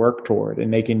specific to work toward,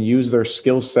 and they can use their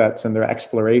skill sets and their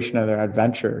exploration of their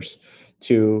adventures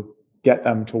to get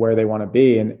them to where they want to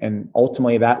be. And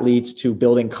ultimately that leads to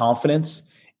building confidence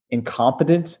and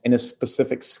competence in a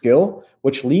specific skill,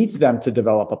 which leads them to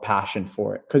develop a passion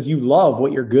for it because you love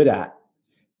what you're good at.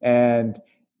 And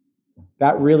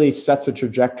that really sets a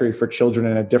trajectory for children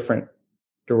in a different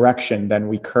direction than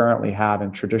we currently have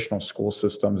in traditional school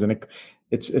systems. And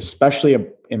it's especially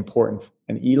important,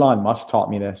 and Elon Musk taught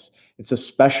me this, it's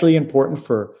especially important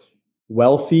for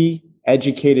wealthy,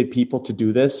 educated people to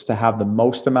do this, to have the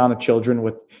most amount of children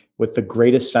with the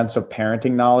greatest sense of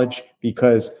parenting knowledge,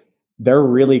 because they're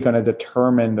really going to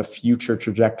determine the future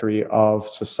trajectory of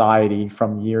society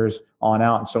from years on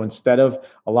out. And so instead of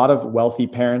a lot of wealthy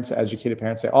parents, educated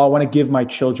parents say, oh, I want to give my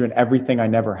children everything I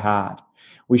never had.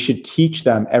 We should teach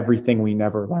them everything we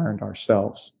never learned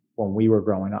ourselves when we were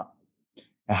growing up.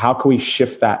 And how can we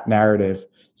shift that narrative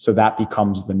so that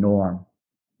becomes the norm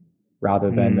rather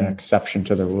than the exception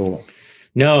to the rule?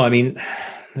 No, I mean,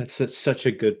 that's such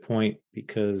a good point,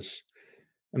 because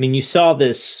I mean, you saw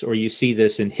this, or you see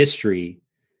this in history,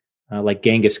 like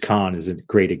Genghis Khan is a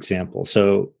great example.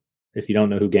 So if you don't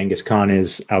know who Genghis Khan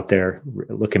is out there,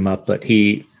 look him up. But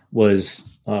he was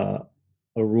a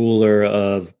ruler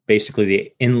of basically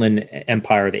the inland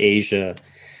empire of Asia,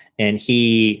 and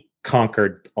he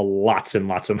conquered lots and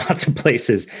lots and lots of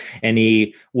places. And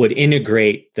he would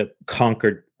integrate the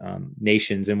conquered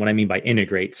nations. And what I mean by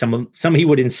integrate, some he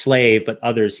would enslave, but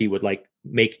others he would like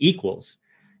make equals.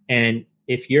 And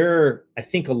if you're, I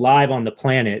think, alive on the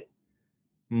planet,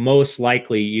 most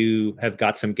likely you have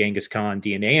got some Genghis Khan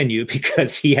DNA in you,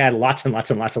 because he had lots and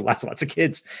lots and lots and lots and lots of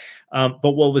kids.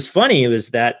 But what was funny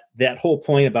was that whole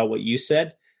point about what you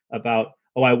said about,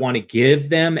 oh, I want to give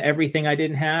them everything I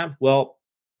didn't have. Well,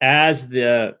 as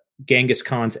the Genghis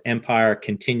Khan's empire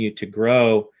continued to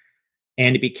grow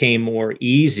and it became more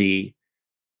easy,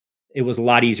 it was a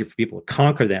lot easier for people to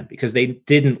conquer them, because they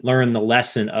didn't learn the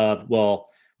lesson of, well,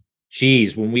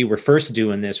 geez, when we were first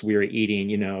doing this, we were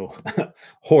eating,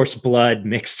 horse blood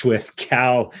mixed with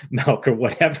cow milk or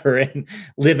whatever, and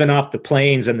living off the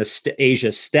plains and the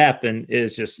Asia steppe. And it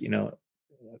was just, a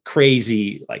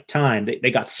crazy like time.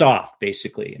 They got soft,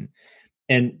 basically.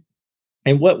 And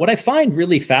what I find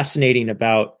really fascinating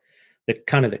about the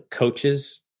kind of the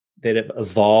coaches that have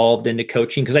evolved into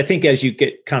coaching, because I think as you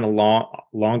get kind of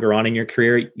longer on in your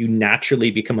career, you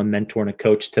naturally become a mentor and a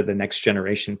coach to the next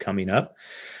generation coming up.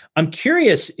 I'm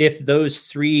curious if those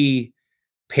three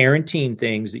parenting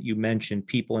things that you mentioned,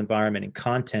 people, environment, and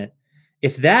content,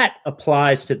 if that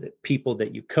applies to the people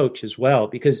that you coach as well,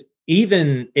 because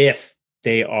even if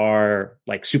they are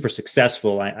like super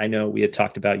successful, I know we had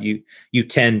talked about you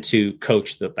tend to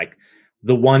coach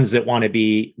the ones that want to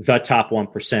be the top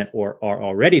 1% or are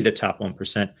already the top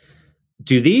 1%.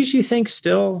 Do these, you think,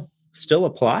 still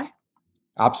apply?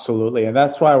 Absolutely. And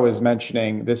that's why I was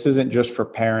mentioning this isn't just for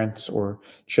parents or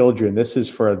children. This is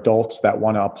for adults that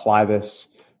want to apply this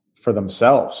for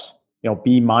themselves.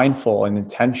 Be mindful and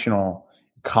intentional,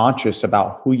 conscious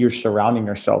about who you're surrounding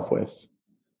yourself with.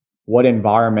 What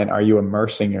environment are you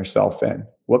immersing yourself in?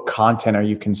 What content are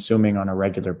you consuming on a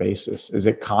regular basis? Is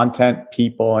it content,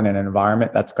 people, and an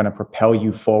environment that's going to propel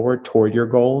you forward toward your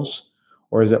goals?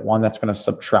 Or is it one that's going to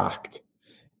subtract?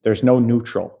 There's no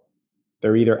neutral.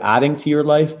 They're either adding to your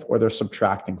life or they're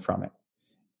subtracting from it.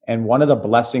 And one of the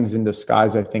blessings in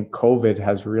disguise I think COVID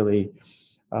has really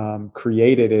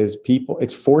created is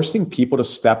it's forcing people to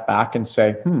step back and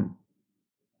say,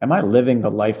 am I living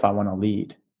the life I want to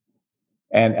lead?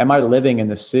 And am I living in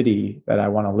the city that I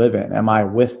want to live in? Am I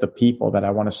with the people that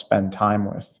I want to spend time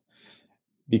with?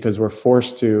 Because we're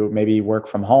forced to maybe work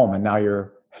from home and now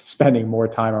you're spending more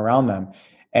time around them.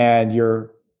 And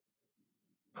you're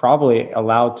probably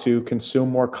allowed to consume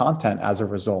more content as a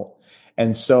result.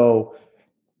 And so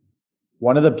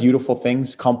one of the beautiful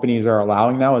things companies are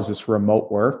allowing now is this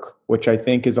remote work, which I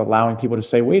think is allowing people to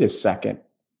say, wait a second,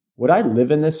 would I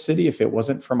live in this city if it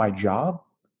wasn't for my job?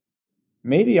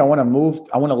 Maybe I want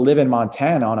to live in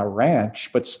Montana on a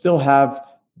ranch, but still have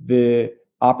the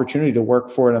opportunity to work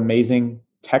for an amazing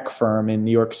tech firm in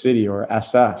New York City or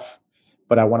SF,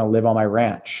 but I want to live on my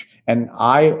ranch. And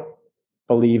I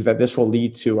believe that this will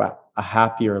lead to a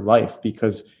happier life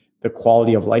because the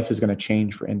quality of life is going to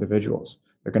change for individuals.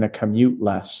 They're going to commute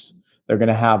less. They're going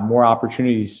to have more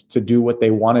opportunities to do what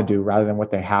they want to do rather than what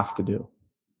they have to do.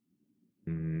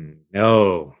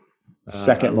 No.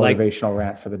 Second motivational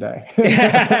rant for the day.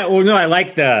 Well, no, I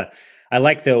like the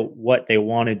what they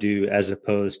want to do as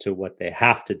opposed to what they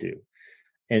have to do.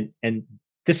 And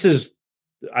this is,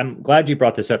 I'm glad you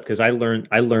brought this up because I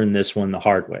learned this one the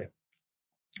hard way.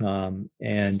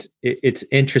 And it's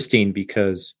interesting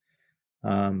because,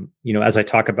 as I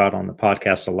talk about on the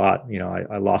podcast a lot,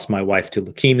 I lost my wife to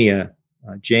leukemia,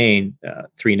 Jane,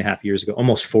 3.5 years ago,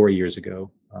 almost 4 years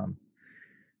ago.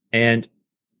 And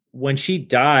when she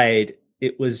died,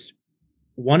 it was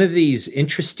one of these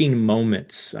interesting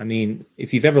moments. I mean,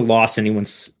 if you've ever lost anyone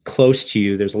close to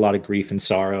you, there's a lot of grief and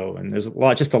sorrow, and there's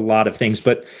just a lot of things,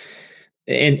 but,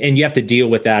 and you have to deal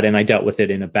with that. And I dealt with it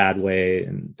in a bad way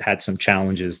and had some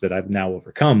challenges that I've now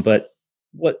overcome. But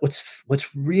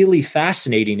what's really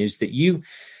fascinating is that you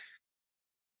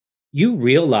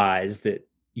realize that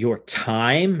your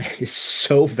time is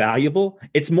so valuable.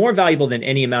 It's more valuable than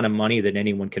any amount of money that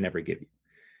anyone can ever give you.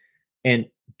 And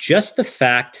just the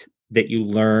fact that you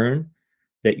learn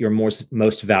that your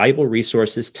most valuable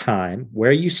resource is time,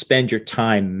 where you spend your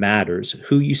time matters,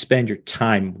 who you spend your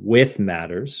time with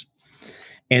matters,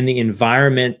 and the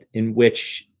environment in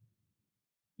which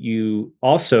you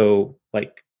also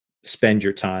spend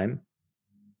your time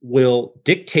will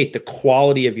dictate the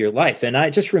quality of your life. And I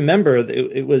just remember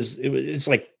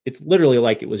it's literally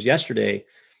like it was yesterday,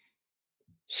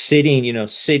 sitting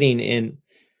in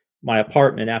my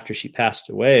apartment after she passed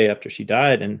away, after she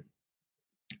died, and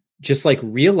just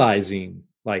realizing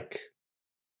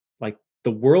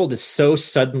the world is so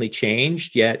suddenly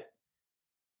changed, yet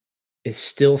it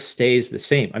still stays the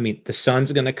same. I mean, the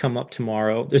sun's going to come up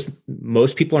tomorrow.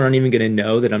 Most people aren't even going to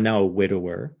know that I'm now a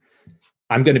widower.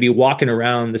 I'm going to be walking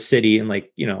around the city and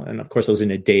and of course I was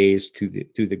in a daze through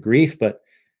the grief, but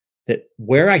that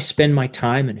where I spend my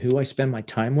time and who I spend my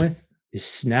time with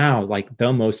is now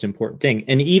the most important thing.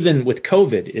 And even with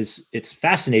COVID it's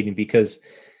fascinating because,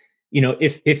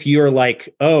 if you're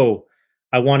oh,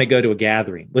 I want to go to a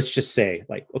gathering, let's just say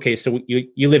okay, so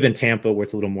you live in Tampa where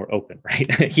it's a little more open, right?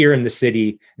 Here in the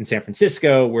city in San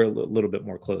Francisco, we're a little bit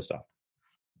more closed off.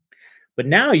 But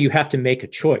now you have to make a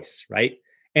choice, right?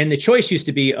 And the choice used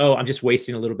to be, oh, I'm just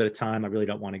wasting a little bit of time. I really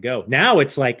don't want to go. Now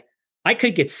it's I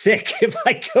could get sick if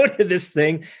I go to this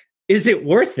thing. Is it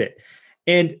worth it?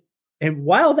 And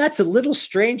while that's a little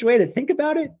strange way to think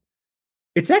about it,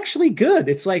 it's actually good.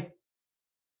 It's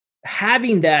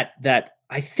having that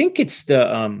I think it's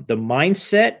the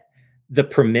mindset, the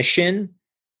permission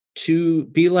to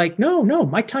be no,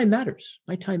 my time matters.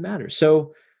 My time matters.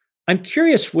 So I'm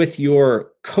curious with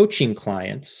your coaching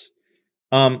clients,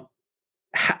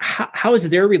 how is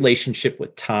their relationship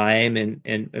with time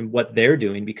and what they're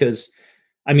doing? Because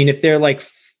I mean, if they're like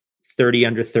 30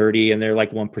 under 30 and they're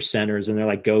like 1%ers and they're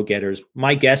like go-getters,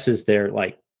 my guess is they're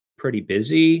like pretty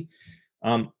busy.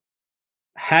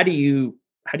 How do you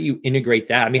integrate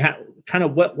that? I mean,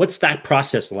 what's that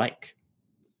process like?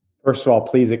 First of all,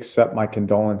 please accept my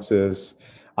condolences.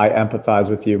 I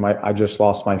empathize with you. I just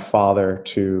lost my father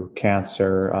to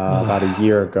cancer about a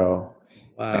year ago.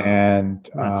 Wow. And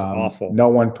that's awful. No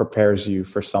one prepares you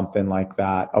for something like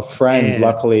that. A friend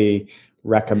luckily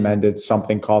recommended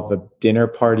something called the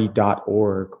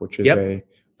dinnerparty.org, which is a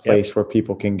place where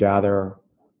people can gather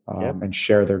and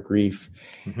share their grief.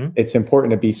 Mm-hmm. It's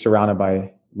important to be surrounded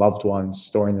by loved ones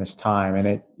during this time.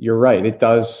 And you're right. It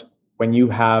does, when you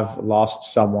have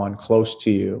lost someone close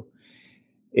to you,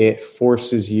 it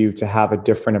forces you to have a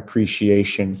different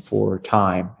appreciation for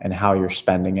time and how you're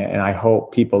spending it. And I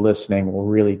hope people listening will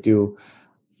really do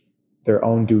their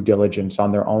own due diligence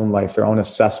on their own life, their own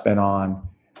assessment on,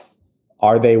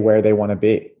 are they where they want to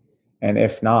be? And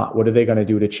if not, what are they going to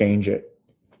do to change it?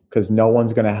 Because no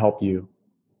one's going to help you.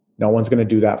 No one's going to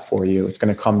do that for you. It's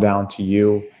going to come down to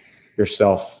you,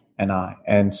 yourself, and I.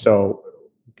 And so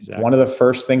one of the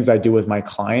first things I do with my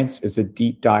clients is a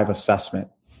deep dive assessment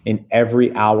in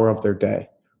every hour of their day,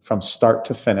 from start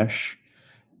to finish,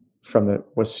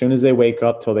 as soon as they wake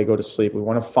up till they go to sleep. We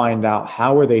want to find out,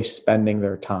 how are they spending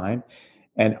their time?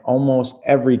 And almost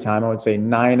every time, I would say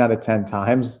 9 out of 10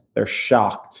 times, they're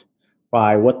shocked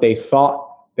by what they thought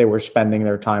they were spending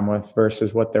their time with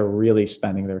versus what they're really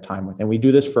spending their time with. And we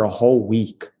do this for a whole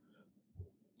week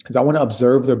because I want to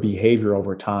observe their behavior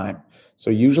over time.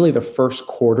 So usually the first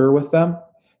quarter with them,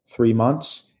 3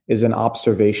 months, is an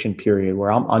observation period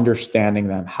where I'm understanding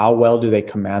them. How well do they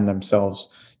command themselves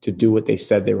to do what they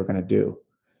said they were going to do?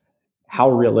 How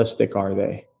realistic are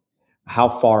they? How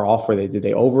far off are they? Did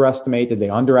they overestimate? Did they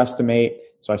underestimate?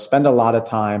 So I spend a lot of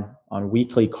time on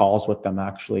weekly calls with them,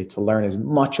 actually, to learn as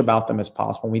much about them as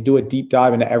possible. And we do a deep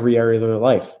dive into every area of their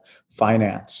life: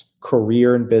 finance,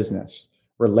 career and business,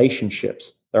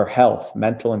 relationships, their health,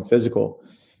 mental and physical.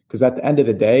 Because at the end of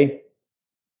the day,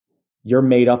 you're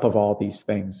made up of all these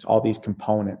things, all these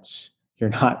components. You're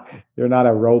not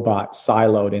a robot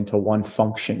siloed into one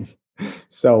function.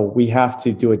 So we have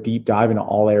to do a deep dive into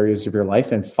all areas of your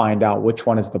life and find out which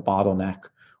one is the bottleneck,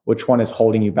 which one is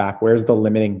holding you back, where's the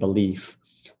limiting belief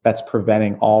that's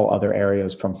preventing all other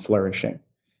areas from flourishing.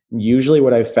 And usually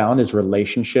what I've found is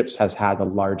relationships has had the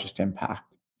largest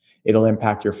impact. It'll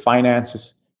impact your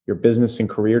finances, your business and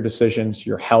career decisions,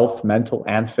 your health, mental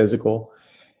and physical.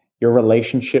 Your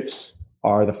relationships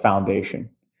are the foundation.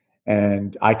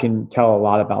 And I can tell a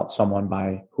lot about someone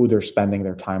by who they're spending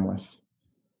their time with.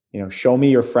 Show me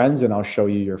your friends and I'll show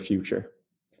you your future.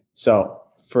 So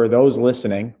for those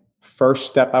listening, first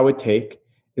step I would take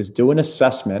is do an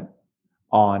assessment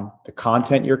on the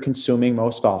content you're consuming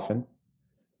most often,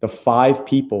 the 5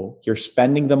 people you're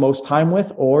spending the most time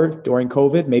with, or during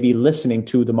COVID, maybe listening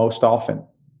to the most often,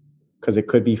 because it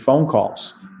could be phone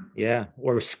calls. Yeah.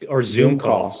 Or Zoom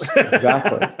calls.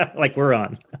 Exactly. Like we're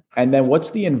on. And then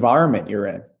what's the environment you're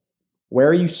in? Where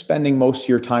are you spending most of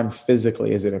your time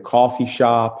physically? Is it a coffee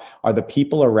shop? Are the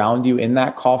people around you in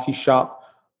that coffee shop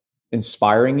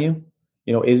inspiring you?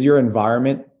 Is your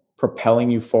environment propelling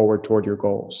you forward toward your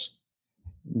goals?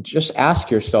 Just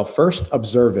ask yourself, first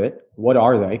observe it. What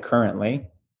are they currently?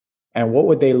 And what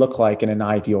would they look like in an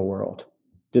ideal world?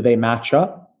 Do they match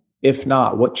up? If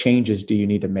not, what changes do you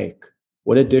need to make?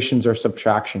 What additions or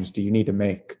subtractions do you need to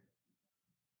make?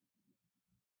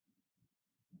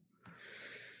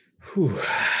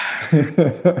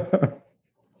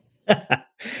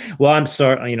 Well, I'm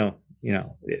sorry.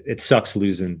 It sucks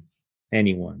losing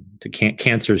anyone to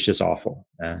cancer. Is just awful,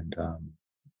 and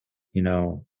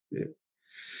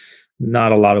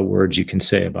not a lot of words you can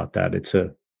say about that.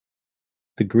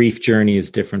 The grief journey is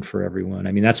different for everyone.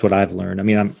 I mean, that's what I've learned. I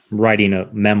mean, I'm writing a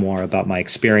memoir about my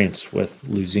experience with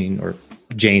losing or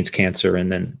Jane's cancer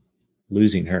and then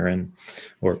losing her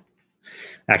or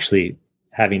actually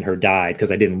having her die, because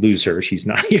I didn't lose her. She's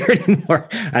not here anymore.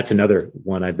 That's another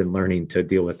one I've been learning to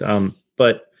deal with.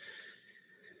 But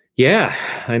yeah,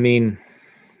 I mean,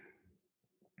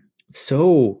 it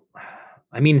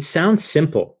sounds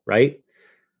simple, right?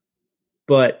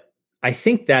 But I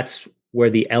think that's where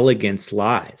the elegance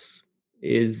lies,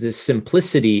 is the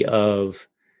simplicity of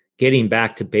getting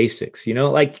back to basics.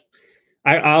 Like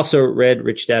I also read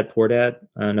Rich Dad, Poor Dad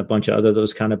and a bunch of other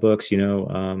those kind of books,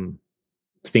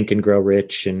 Think and Grow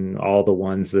Rich and all the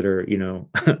ones that are,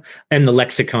 and the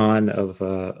lexicon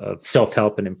of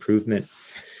self-help and improvement.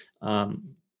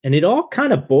 And it all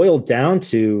kind of boiled down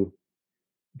to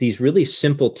these really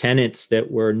simple tenets that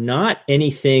were not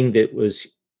anything that was,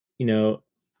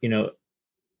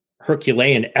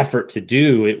 Herculean effort to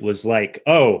do. It was like,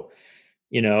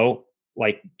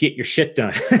 like get your shit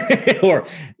done. Or,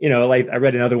 like I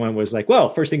read another one was like, well,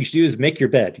 first thing you should do is make your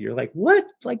bed. You're like, what?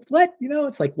 Like what?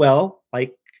 It's like, well,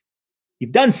 like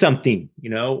you've done something,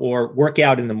 or work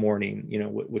out in the morning,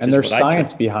 which and is there's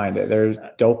science behind it. There's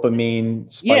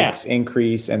dopamine spikes Yeah.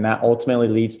 increase, and that ultimately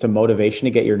leads to motivation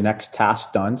to get your next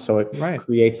task done. So it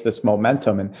creates this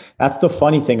momentum. And that's the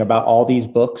funny thing about all these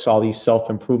books, all these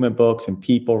self-improvement books and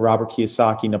people, Robert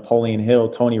Kiyosaki, Napoleon Hill,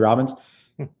 Tony Robbins,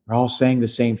 are all saying the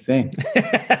same thing.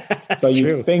 So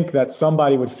you think that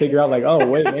somebody would figure out like, oh,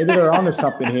 wait, maybe they're onto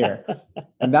something here.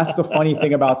 And that's the funny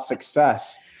thing about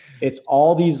success. It's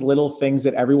all these little things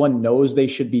that everyone knows they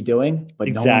should be doing, but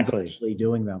no one's actually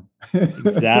doing them.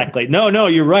 Exactly. No,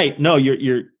 you're right. No,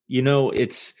 you're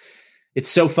it's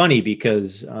so funny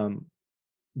because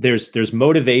there's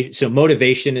motivation. So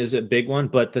motivation is a big one,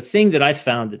 but the thing that I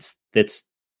found that's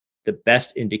the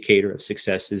best indicator of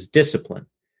success is discipline.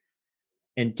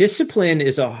 And discipline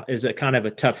is a kind of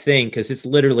a tough thing because it's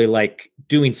literally like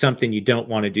doing something you don't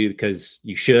want to do because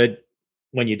you should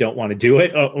when you don't want to do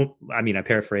it. I mean, I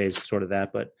paraphrase sort of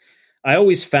that, but I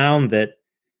always found that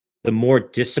the more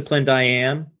disciplined I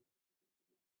am,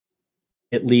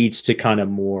 it leads to kind of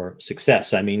more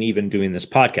success. I mean, even doing this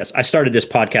podcast, I started this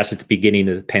podcast at the beginning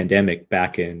of the pandemic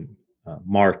back in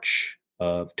March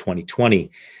of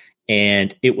 2020.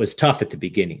 And it was tough at the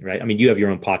beginning, right? I mean, you have your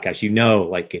own podcast,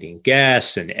 like getting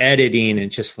guests and editing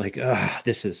and just like,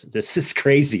 this is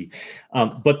crazy.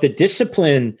 But the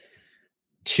discipline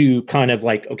to kind of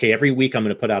like, okay, every week I'm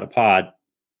going to put out a pod.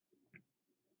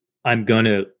 I'm going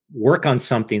to work on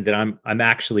something that I'm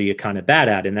actually kind of bad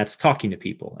at, and that's talking to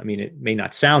people. I mean, it may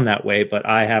not sound that way, but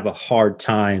I have a hard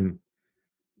time,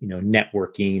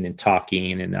 networking and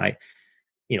talking and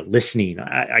listening.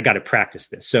 I got to practice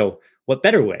this. So what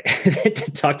better way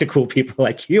to talk to cool people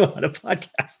like you on a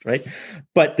podcast, right?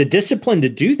 But the discipline to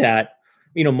do that,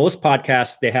 most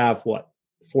podcasts, they have 4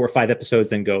 or 5 episodes,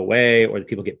 then go away, or the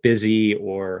people get busy,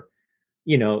 or,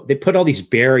 they put all these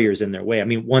barriers in their way. I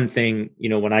mean, one thing,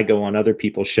 when I go on other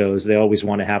people's shows, they always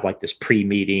want to have like this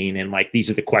pre-meeting and like, these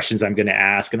are the questions I'm going to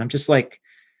ask. And I'm just like,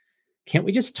 can't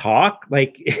we just talk?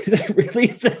 Like, is it really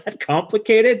that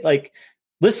complicated? Like,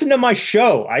 listen to my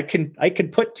show. I can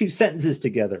put 2 sentences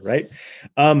together, right?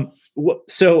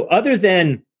 So other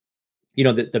than,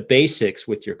 the basics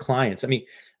with your clients, I mean,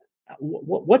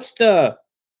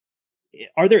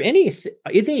 are there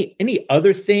any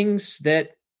other things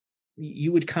that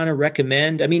you would kind of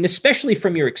recommend? I mean, especially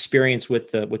from your experience with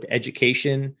the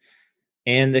education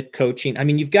and the coaching. I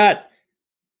mean, you've got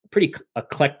a pretty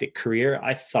eclectic career.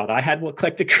 I thought I had an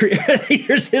eclectic career.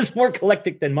 Yours is more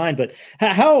eclectic than mine, but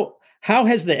how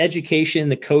has the education,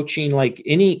 the coaching, like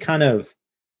any kind of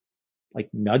like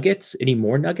nuggets, any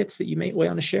more nuggets that you may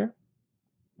want to share?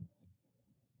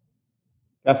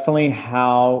 Definitely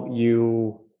how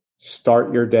you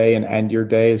start your day and end your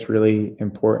day is really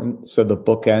important. So the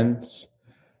bookends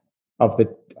of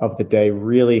the day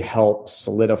really help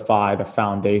solidify the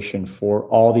foundation for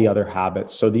all the other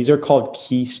habits. So these are called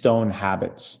keystone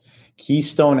habits.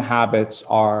 Keystone habits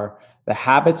are the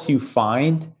habits you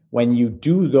find when you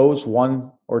do those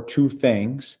 1 or 2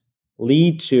 things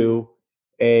lead to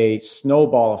a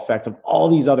snowball effect of all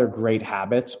these other great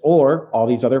habits or all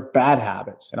these other bad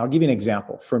habits. And I'll give you an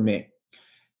example for me.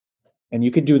 And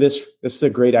you could do this. This is a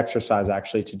great exercise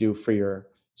actually to do for your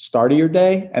start of your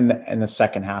day and the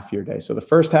second half of your day. So the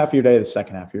first half of your day, the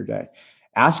second half of your day.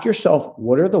 Ask yourself,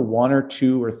 what are the 1 or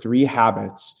 2 or 3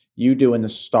 habits you do in the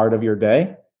start of your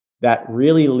day that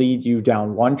really lead you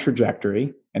down one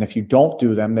trajectory? And if you don't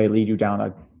do them, they lead you down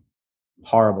a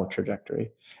horrible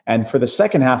trajectory. And for the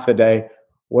second half of the day,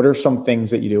 what are some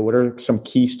things that you do? What are some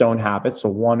keystone habits? So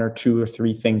 1 or 2 or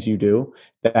 3 things you do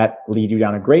that lead you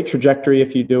down a great trajectory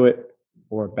if you do it,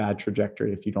 or a bad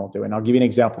trajectory if you don't do it. And I'll give you an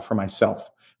example for myself.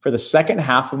 For the second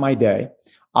half of my day,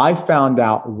 I found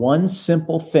out one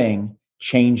simple thing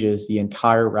changes the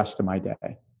entire rest of my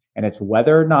day. And it's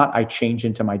whether or not I change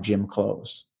into my gym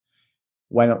clothes.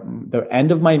 When the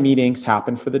end of my meetings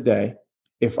happen for the day,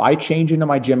 if I change into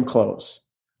my gym clothes,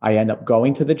 I end up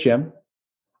going to the gym.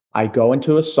 I go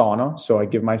into a sauna, so I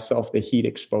give myself the heat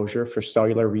exposure for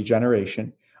cellular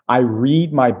regeneration. I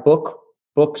read my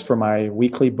books for my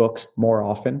weekly books more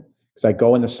often because I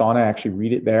go in the sauna, I actually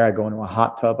read it there. I go into a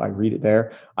hot tub, I read it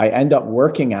there. I end up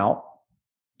working out.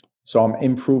 So I'm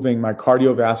improving my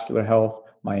cardiovascular health,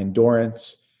 my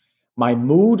endurance. My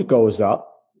mood goes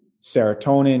up,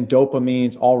 serotonin,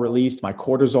 dopamines, all released. My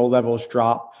cortisol levels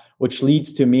drop. which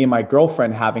leads to me and my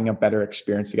girlfriend having a better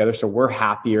experience together. So we're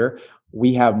happier,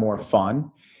 we have more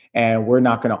fun, and we're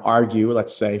not going to argue,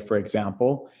 let's say, for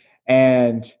example.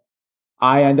 And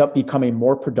I end up becoming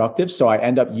more productive. So I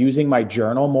end up using my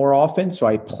journal more often. So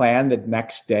I plan the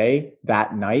next day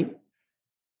that night.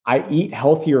 I eat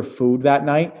healthier food that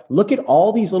night. Look at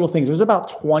all these little things. There's about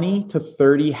 20 to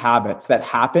 30 habits that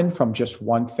happen from just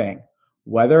one thing,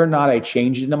 whether or not I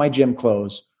change into my gym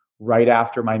clothes right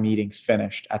after my meeting's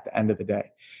finished at the end of the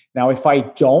day. Now, if I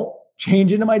don't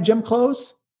change into my gym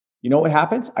clothes, you know what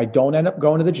happens? I don't end up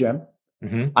going to the gym.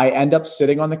 Mm-hmm. I end up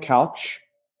sitting on the couch,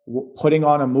 putting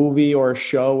on a movie or a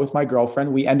show with my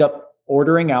girlfriend. We end up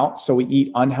ordering out. So we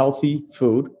eat unhealthy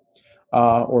food,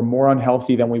 or more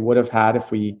unhealthy than we would have had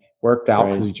if we worked out,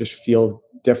 because you just feel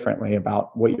differently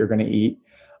about what you're going to eat.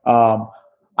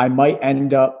 I might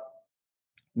end up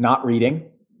not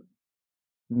reading,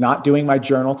 not doing my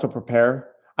journal to prepare.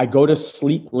 I go to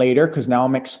sleep later because now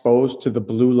I'm exposed to the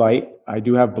blue light. I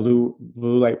do have blue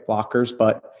light blockers,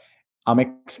 but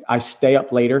I stay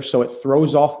up later. So it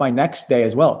throws off my next day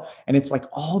as well. And it's like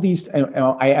all these,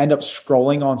 I end up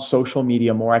scrolling on social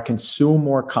media more. I consume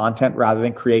more content rather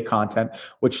than create content,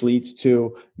 which leads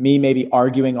to me maybe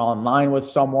arguing online with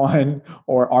someone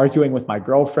or arguing with my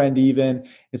girlfriend even.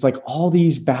 It's like all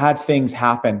these bad things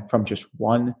happen from just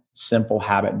one simple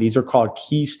habit. These are called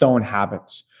keystone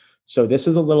habits. So this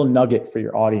is a little nugget for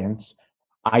your audience.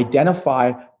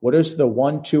 Identify what is the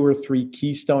 1, 2, or 3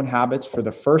 keystone habits for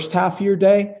the first half of your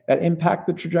day that impact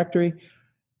the trajectory.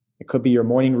 It could be your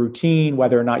morning routine,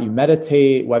 whether or not you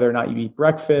meditate, whether or not you eat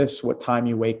breakfast, what time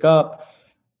you wake up,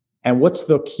 and what's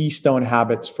the keystone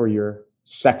habits for your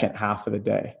second half of the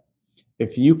day.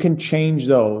 If you can change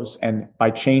those, and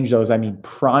by change those, I mean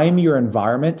prime your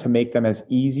environment to make them as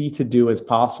easy to do as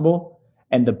possible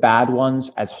and the bad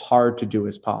ones as hard to do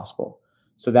as possible.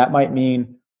 So that might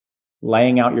mean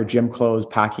laying out your gym clothes,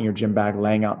 packing your gym bag,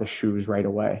 laying out the shoes right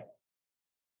away.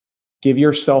 Give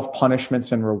yourself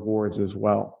punishments and rewards as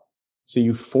well. So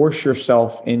you force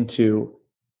yourself into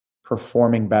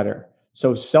performing better.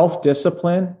 So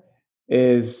self-discipline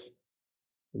is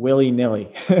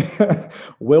willy-nilly.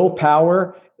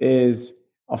 Willpower is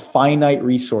a finite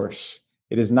resource.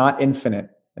 It is not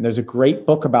infinite. And there's a great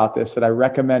book about this that I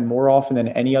recommend more often than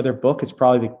any other book. It's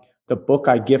probably the book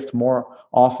I gift more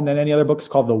often than any other book. Is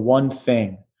called The One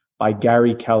Thing by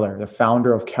Gary Keller, the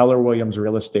founder of Keller Williams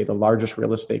Real Estate, the largest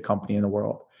real estate company in the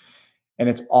world. And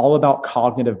it's all about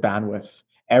cognitive bandwidth.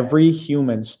 Every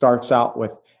human starts out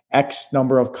with X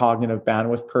number of cognitive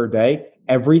bandwidth per day.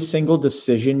 Every single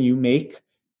decision you make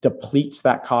depletes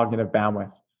that cognitive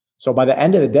bandwidth. So by the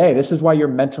end of the day, this is why you're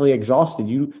mentally exhausted.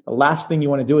 The last thing you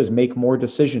want to do is make more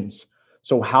decisions.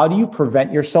 So how do you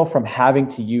prevent yourself from having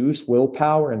to use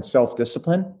willpower and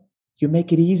self-discipline? You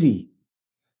make it easy.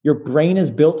 Your brain is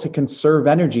built to conserve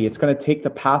energy. It's going to take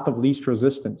the path of least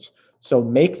resistance. So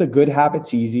make the good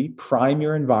habits easy, prime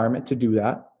your environment to do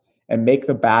that, and make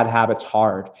the bad habits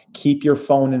hard. Keep your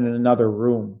phone in another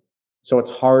room so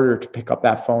it's harder to pick up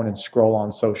that phone and scroll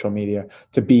on social media,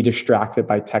 to be distracted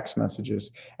by text messages.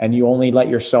 And you only let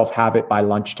yourself have it by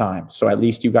lunchtime. So at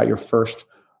least you got your first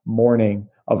morning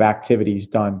of activities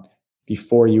done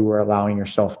before you were allowing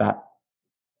yourself that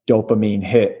dopamine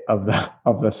hit of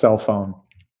the cell phone.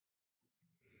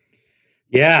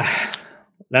 Yeah,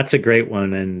 that's a great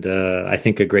one. And I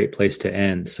think a great place to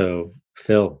end. So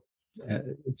Phil,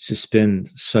 it's just been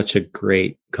such a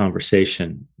great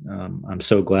conversation. I'm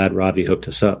so glad Ravi hooked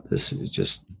us up. This is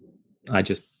just, I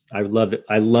love it.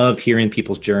 I love hearing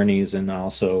people's journeys, and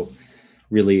also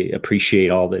really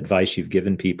appreciate all the advice you've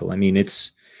given people. I mean,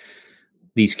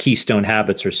 these keystone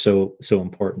habits are so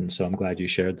important. So I'm glad you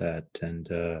shared that. And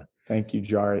thank you,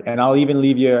 Jari. And I'll even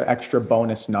leave you an extra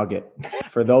bonus nugget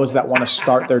for those that want to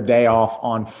start their day off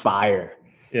on fire.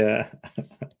 Yeah.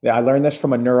 Yeah, I learned this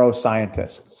from a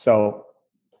neuroscientist. So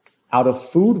out of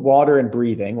food, water, and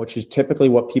breathing, which is typically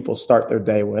what people start their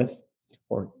day with,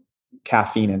 or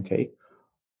caffeine intake,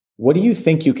 what do you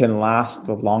think you can last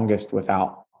the longest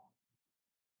without?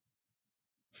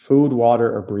 Food,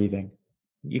 water, or breathing?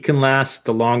 You can last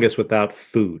the longest without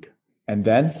food. And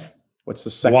then what's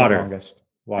the second longest?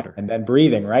 Water. And then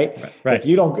breathing, right? Right.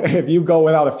 If you go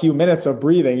without a few minutes of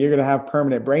breathing, you're going to have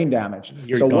permanent brain damage.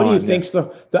 What do you think's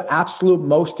the absolute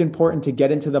most important to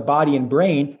get into the body and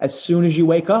brain as soon as you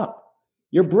wake up?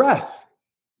 Your breath.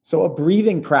 So a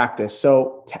breathing practice.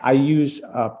 So I use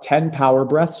 10 power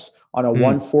breaths on a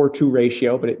 1-4-2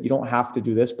 ratio, but you don't have to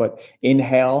do this, but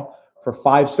inhale for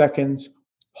 5 seconds,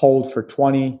 hold for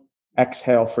 20,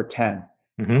 exhale for 10.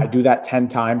 I do that 10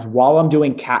 times while I'm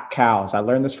doing cat cows. I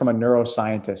learned this from a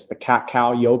neuroscientist, the cat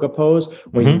cow yoga pose,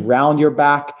 where you round your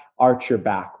back, arch your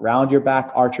back, round your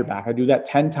back, arch your back. I do that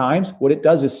 10 times. What it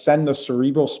does is send the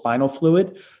cerebral spinal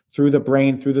fluid through the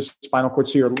brain, through the spinal cord.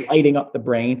 So you're lighting up the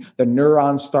brain. The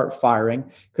neurons start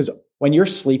firing. Because when you're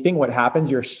sleeping, what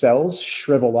happens? Your cells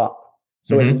shrivel up.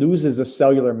 So it loses the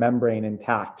cellular membrane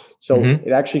intact. So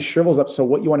it actually shrivels up. So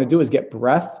what you want to do is get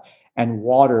breath and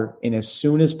water in as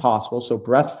soon as possible. So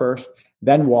breath first,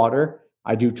 then water.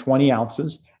 I do 20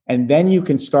 ounces. And then you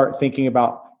can start thinking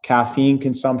about caffeine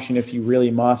consumption if you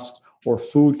really must, or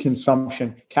food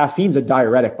consumption. Caffeine's a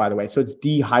diuretic, by the way. So it's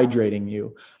dehydrating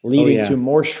you, leading to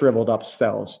more shriveled up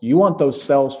cells. You want those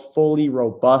cells fully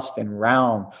robust and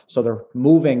round. So they're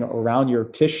moving around your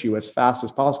tissue as fast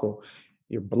as possible.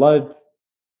 Your blood,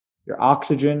 your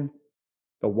oxygen,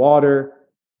 the water,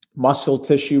 muscle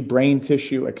tissue, brain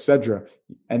tissue, etc.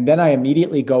 And then I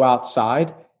immediately go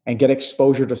outside and get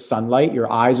exposure to sunlight.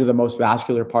 Your eyes are the most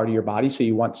vascular part of your body. So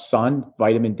you want sun,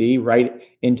 vitamin D right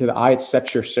into the eye. It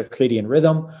sets your circadian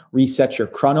rhythm, resets your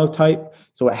chronotype.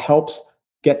 So it helps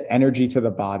get energy to the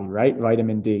body, right?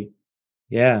 Vitamin D.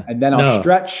 Yeah. And then I'll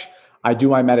stretch. I do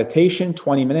my meditation,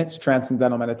 20 minutes,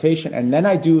 transcendental meditation. And then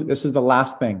this is the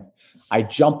last thing. I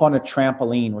jump on a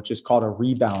trampoline, which is called a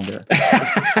rebounder.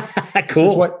 Cool.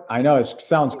 This is what I know. It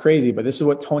sounds crazy, but this is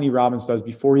what Tony Robbins does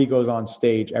before he goes on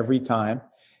stage every time.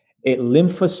 It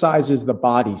lymphosizes the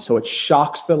body. So it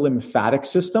shocks the lymphatic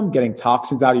system, getting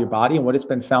toxins out of your body. And what it's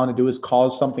been found to do is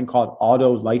cause something called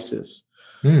autolysis,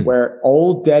 where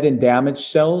old, dead, and damaged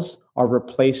cells are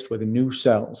replaced with new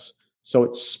cells. So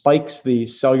it spikes the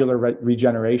cellular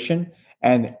regeneration.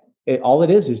 And all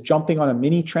it is jumping on a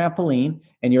mini trampoline,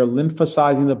 and you're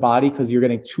lymphosizing the body because you're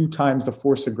getting 2 times the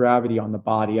force of gravity on the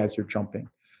body as you're jumping.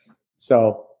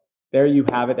 So there you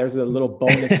have it. There's a little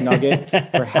bonus nugget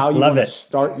for how you want to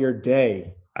start your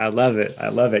day. I love it. I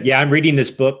love it. Yeah, I'm reading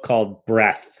this book called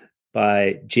Breath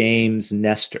by James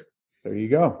Nestor. There you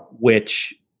go.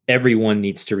 Which everyone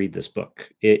needs to read this book.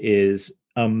 It is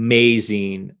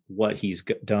amazing what he's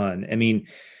done. I mean,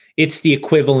 it's the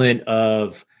equivalent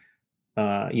of,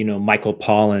 Michael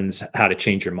Pollan's How to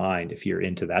Change Your Mind, if you're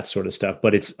into that sort of stuff.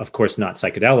 But it's, of course, not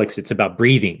psychedelics. It's about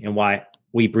breathing and why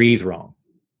we breathe wrong.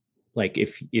 Like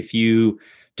if you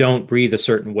don't breathe a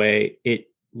certain way, it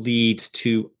leads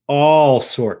to all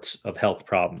sorts of health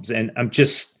problems. And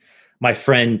my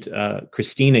friend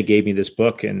Christina gave me this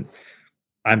book, and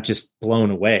I'm just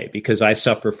blown away because I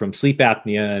suffer from sleep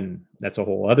apnea, and that's a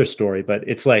whole other story. But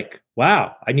it's like,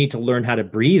 wow, I need to learn how to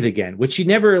breathe again, which you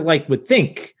never would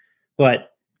think.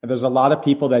 But there's a lot of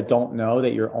people that don't know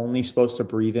that you're only supposed to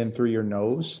breathe in through your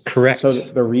nose. Correct. So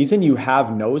the reason you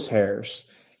have nose hairs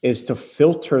is to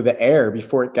filter the air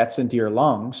before it gets into your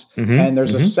lungs. And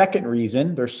there's a second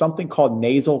reason. There's something called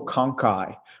nasal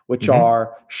conchi, which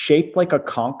are shaped like a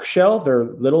conch shell. They're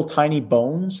little tiny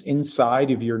bones inside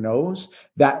of your nose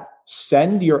that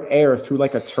send your air through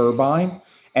like a turbine,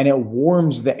 and it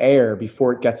warms the air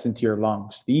before it gets into your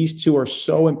lungs. These two are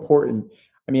so important.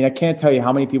 I mean, I can't tell you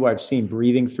how many people I've seen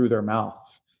breathing through their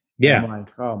mouth. Yeah. I'm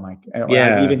like, oh my.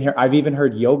 Yeah. I've even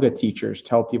heard yoga teachers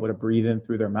tell people to breathe in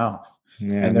through their mouth.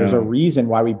 Yeah, and there's a reason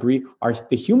why we breathe.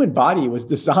 The human body was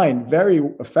designed very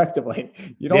effectively.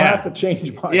 You don't have to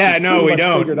change much. Yeah, no, we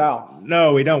don't. Figured out.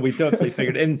 No, we don't. We totally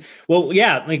figured it. And well,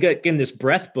 yeah, again, this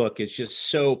breath book is just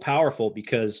so powerful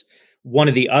because one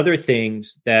of the other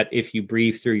things that if you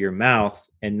breathe through your mouth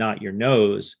and not your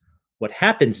nose, what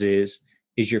happens is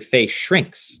your face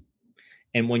shrinks.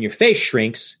 And when your face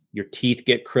shrinks, your teeth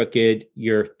get crooked,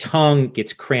 your tongue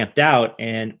gets cramped out.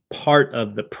 And part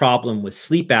of the problem with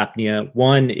sleep apnea,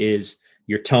 one is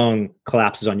your tongue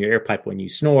collapses on your air pipe when you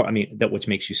snore. I mean, which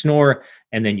makes you snore,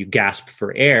 and then you gasp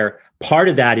for air. Part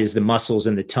of that is the muscles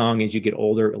in the tongue as you get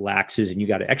older, it relaxes, and you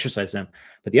got to exercise them.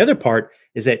 But the other part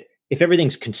is that if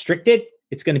everything's constricted,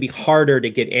 it's going to be harder to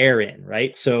get air in,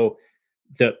 right? So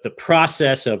the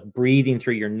process of breathing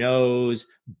through your nose,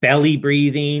 belly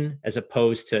breathing as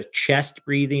opposed to chest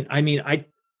breathing. I mean,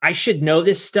 I should know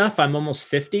this stuff. I'm almost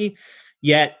 50,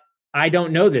 yet I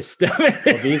don't know this stuff.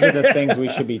 Well, these are the things we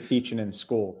should be teaching in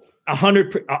school.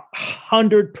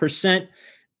 100%,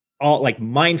 all like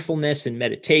mindfulness and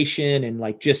meditation and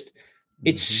like just,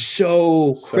 it's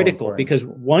so critical important. Because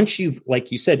once you've,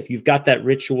 like you said, if you've got that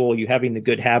ritual, you having the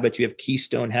good habits, you have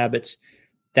keystone habits,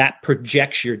 that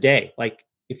projects your day. Like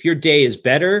if your day is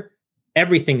better,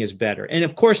 everything is better. And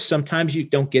of course, sometimes you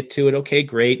don't get to it. Okay,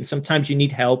 great. And sometimes you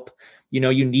need help.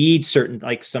 You need certain,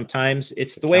 like sometimes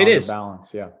it's the way it is.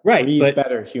 Balance. Yeah. Right. Breathe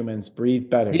better, humans. Breathe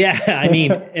better. Yeah. I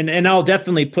mean, and I'll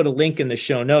definitely put a link in the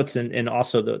show notes and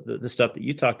also the stuff that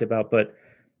you talked about. But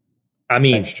I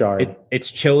mean, thanks, Jari.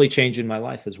 It's totally changing my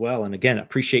life as well. And again,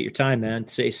 appreciate your time, man.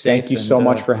 Stay safe. Thank you so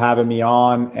much for having me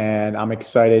on. And I'm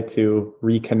excited to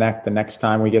reconnect the next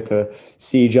time we get to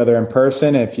see each other in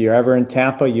person. If you're ever in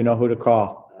Tampa, you know who to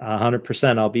call.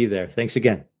 100%. I'll be there. Thanks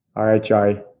again. All right,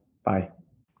 Jari. Bye.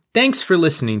 Thanks for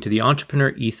listening to the Entrepreneur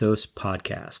Ethos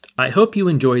podcast. I hope you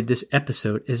enjoyed this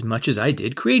episode as much as I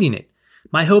did creating it.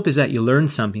 My hope is that you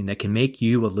learned something that can make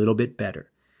you a little bit better.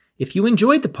 If you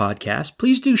enjoyed the podcast,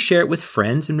 please do share it with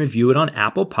friends and review it on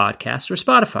Apple Podcasts or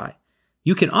Spotify.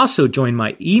 You can also join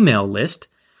my email list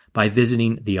by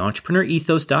visiting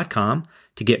theentrepreneurethos.com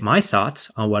to get my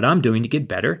thoughts on what I'm doing to get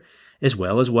better, as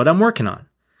well as what I'm working on.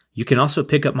 You can also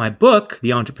pick up my book,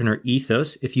 The Entrepreneur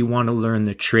Ethos, if you want to learn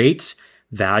the traits,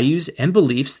 values, and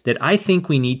beliefs that I think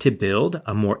we need to build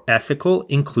a more ethical,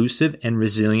 inclusive, and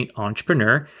resilient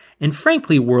entrepreneur and,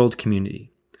 frankly, world community.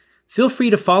 Feel free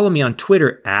to follow me on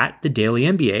Twitter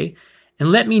 @TheDailyMBA and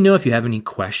let me know if you have any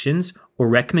questions or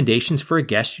recommendations for a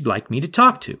guest you'd like me to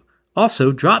talk to.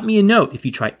 Also, drop me a note if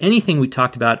you try anything we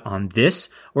talked about on this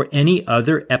or any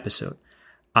other episode.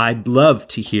 I'd love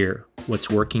to hear what's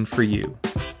working for you.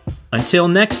 Until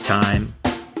next time,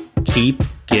 keep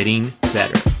getting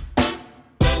better.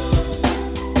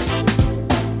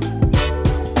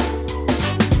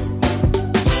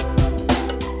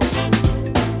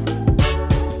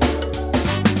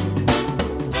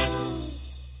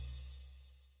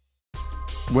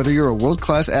 Whether you're a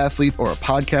world-class athlete or a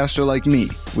podcaster like me,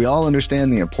 we all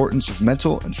understand the importance of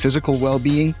mental and physical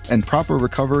well-being and proper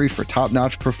recovery for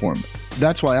top-notch performance.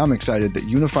 That's why I'm excited that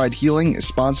Unified Healing is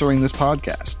sponsoring this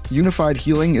podcast. Unified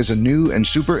Healing is a new and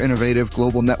super innovative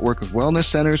global network of wellness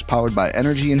centers powered by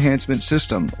Energy Enhancement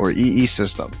System, or EE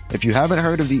System. If you haven't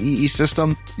heard of the EE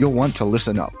System, you'll want to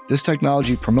listen up. This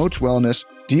technology promotes wellness,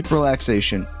 deep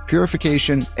relaxation,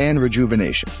 purification, and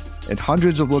rejuvenation. In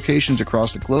hundreds of locations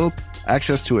across the globe,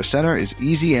 access to a center is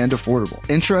easy and affordable.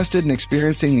 Interested in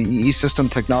experiencing the EE System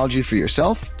technology for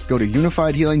yourself? Go to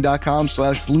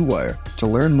unifiedhealing.com/bluewire to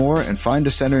learn more and find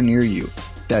a center near you.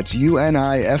 That's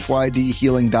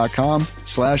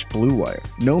unifydhealing.com/bluewire.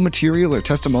 No material or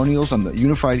testimonials on the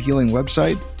Unified Healing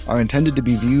website are intended to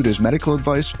be viewed as medical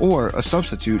advice or a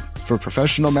substitute for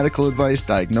professional medical advice,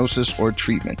 diagnosis, or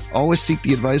treatment. Always seek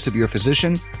the advice of your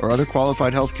physician or other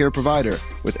qualified healthcare provider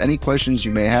with any questions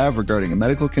you may have regarding a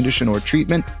medical condition or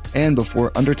treatment and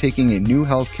before undertaking a new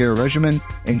healthcare regimen,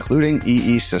 including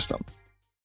EE System.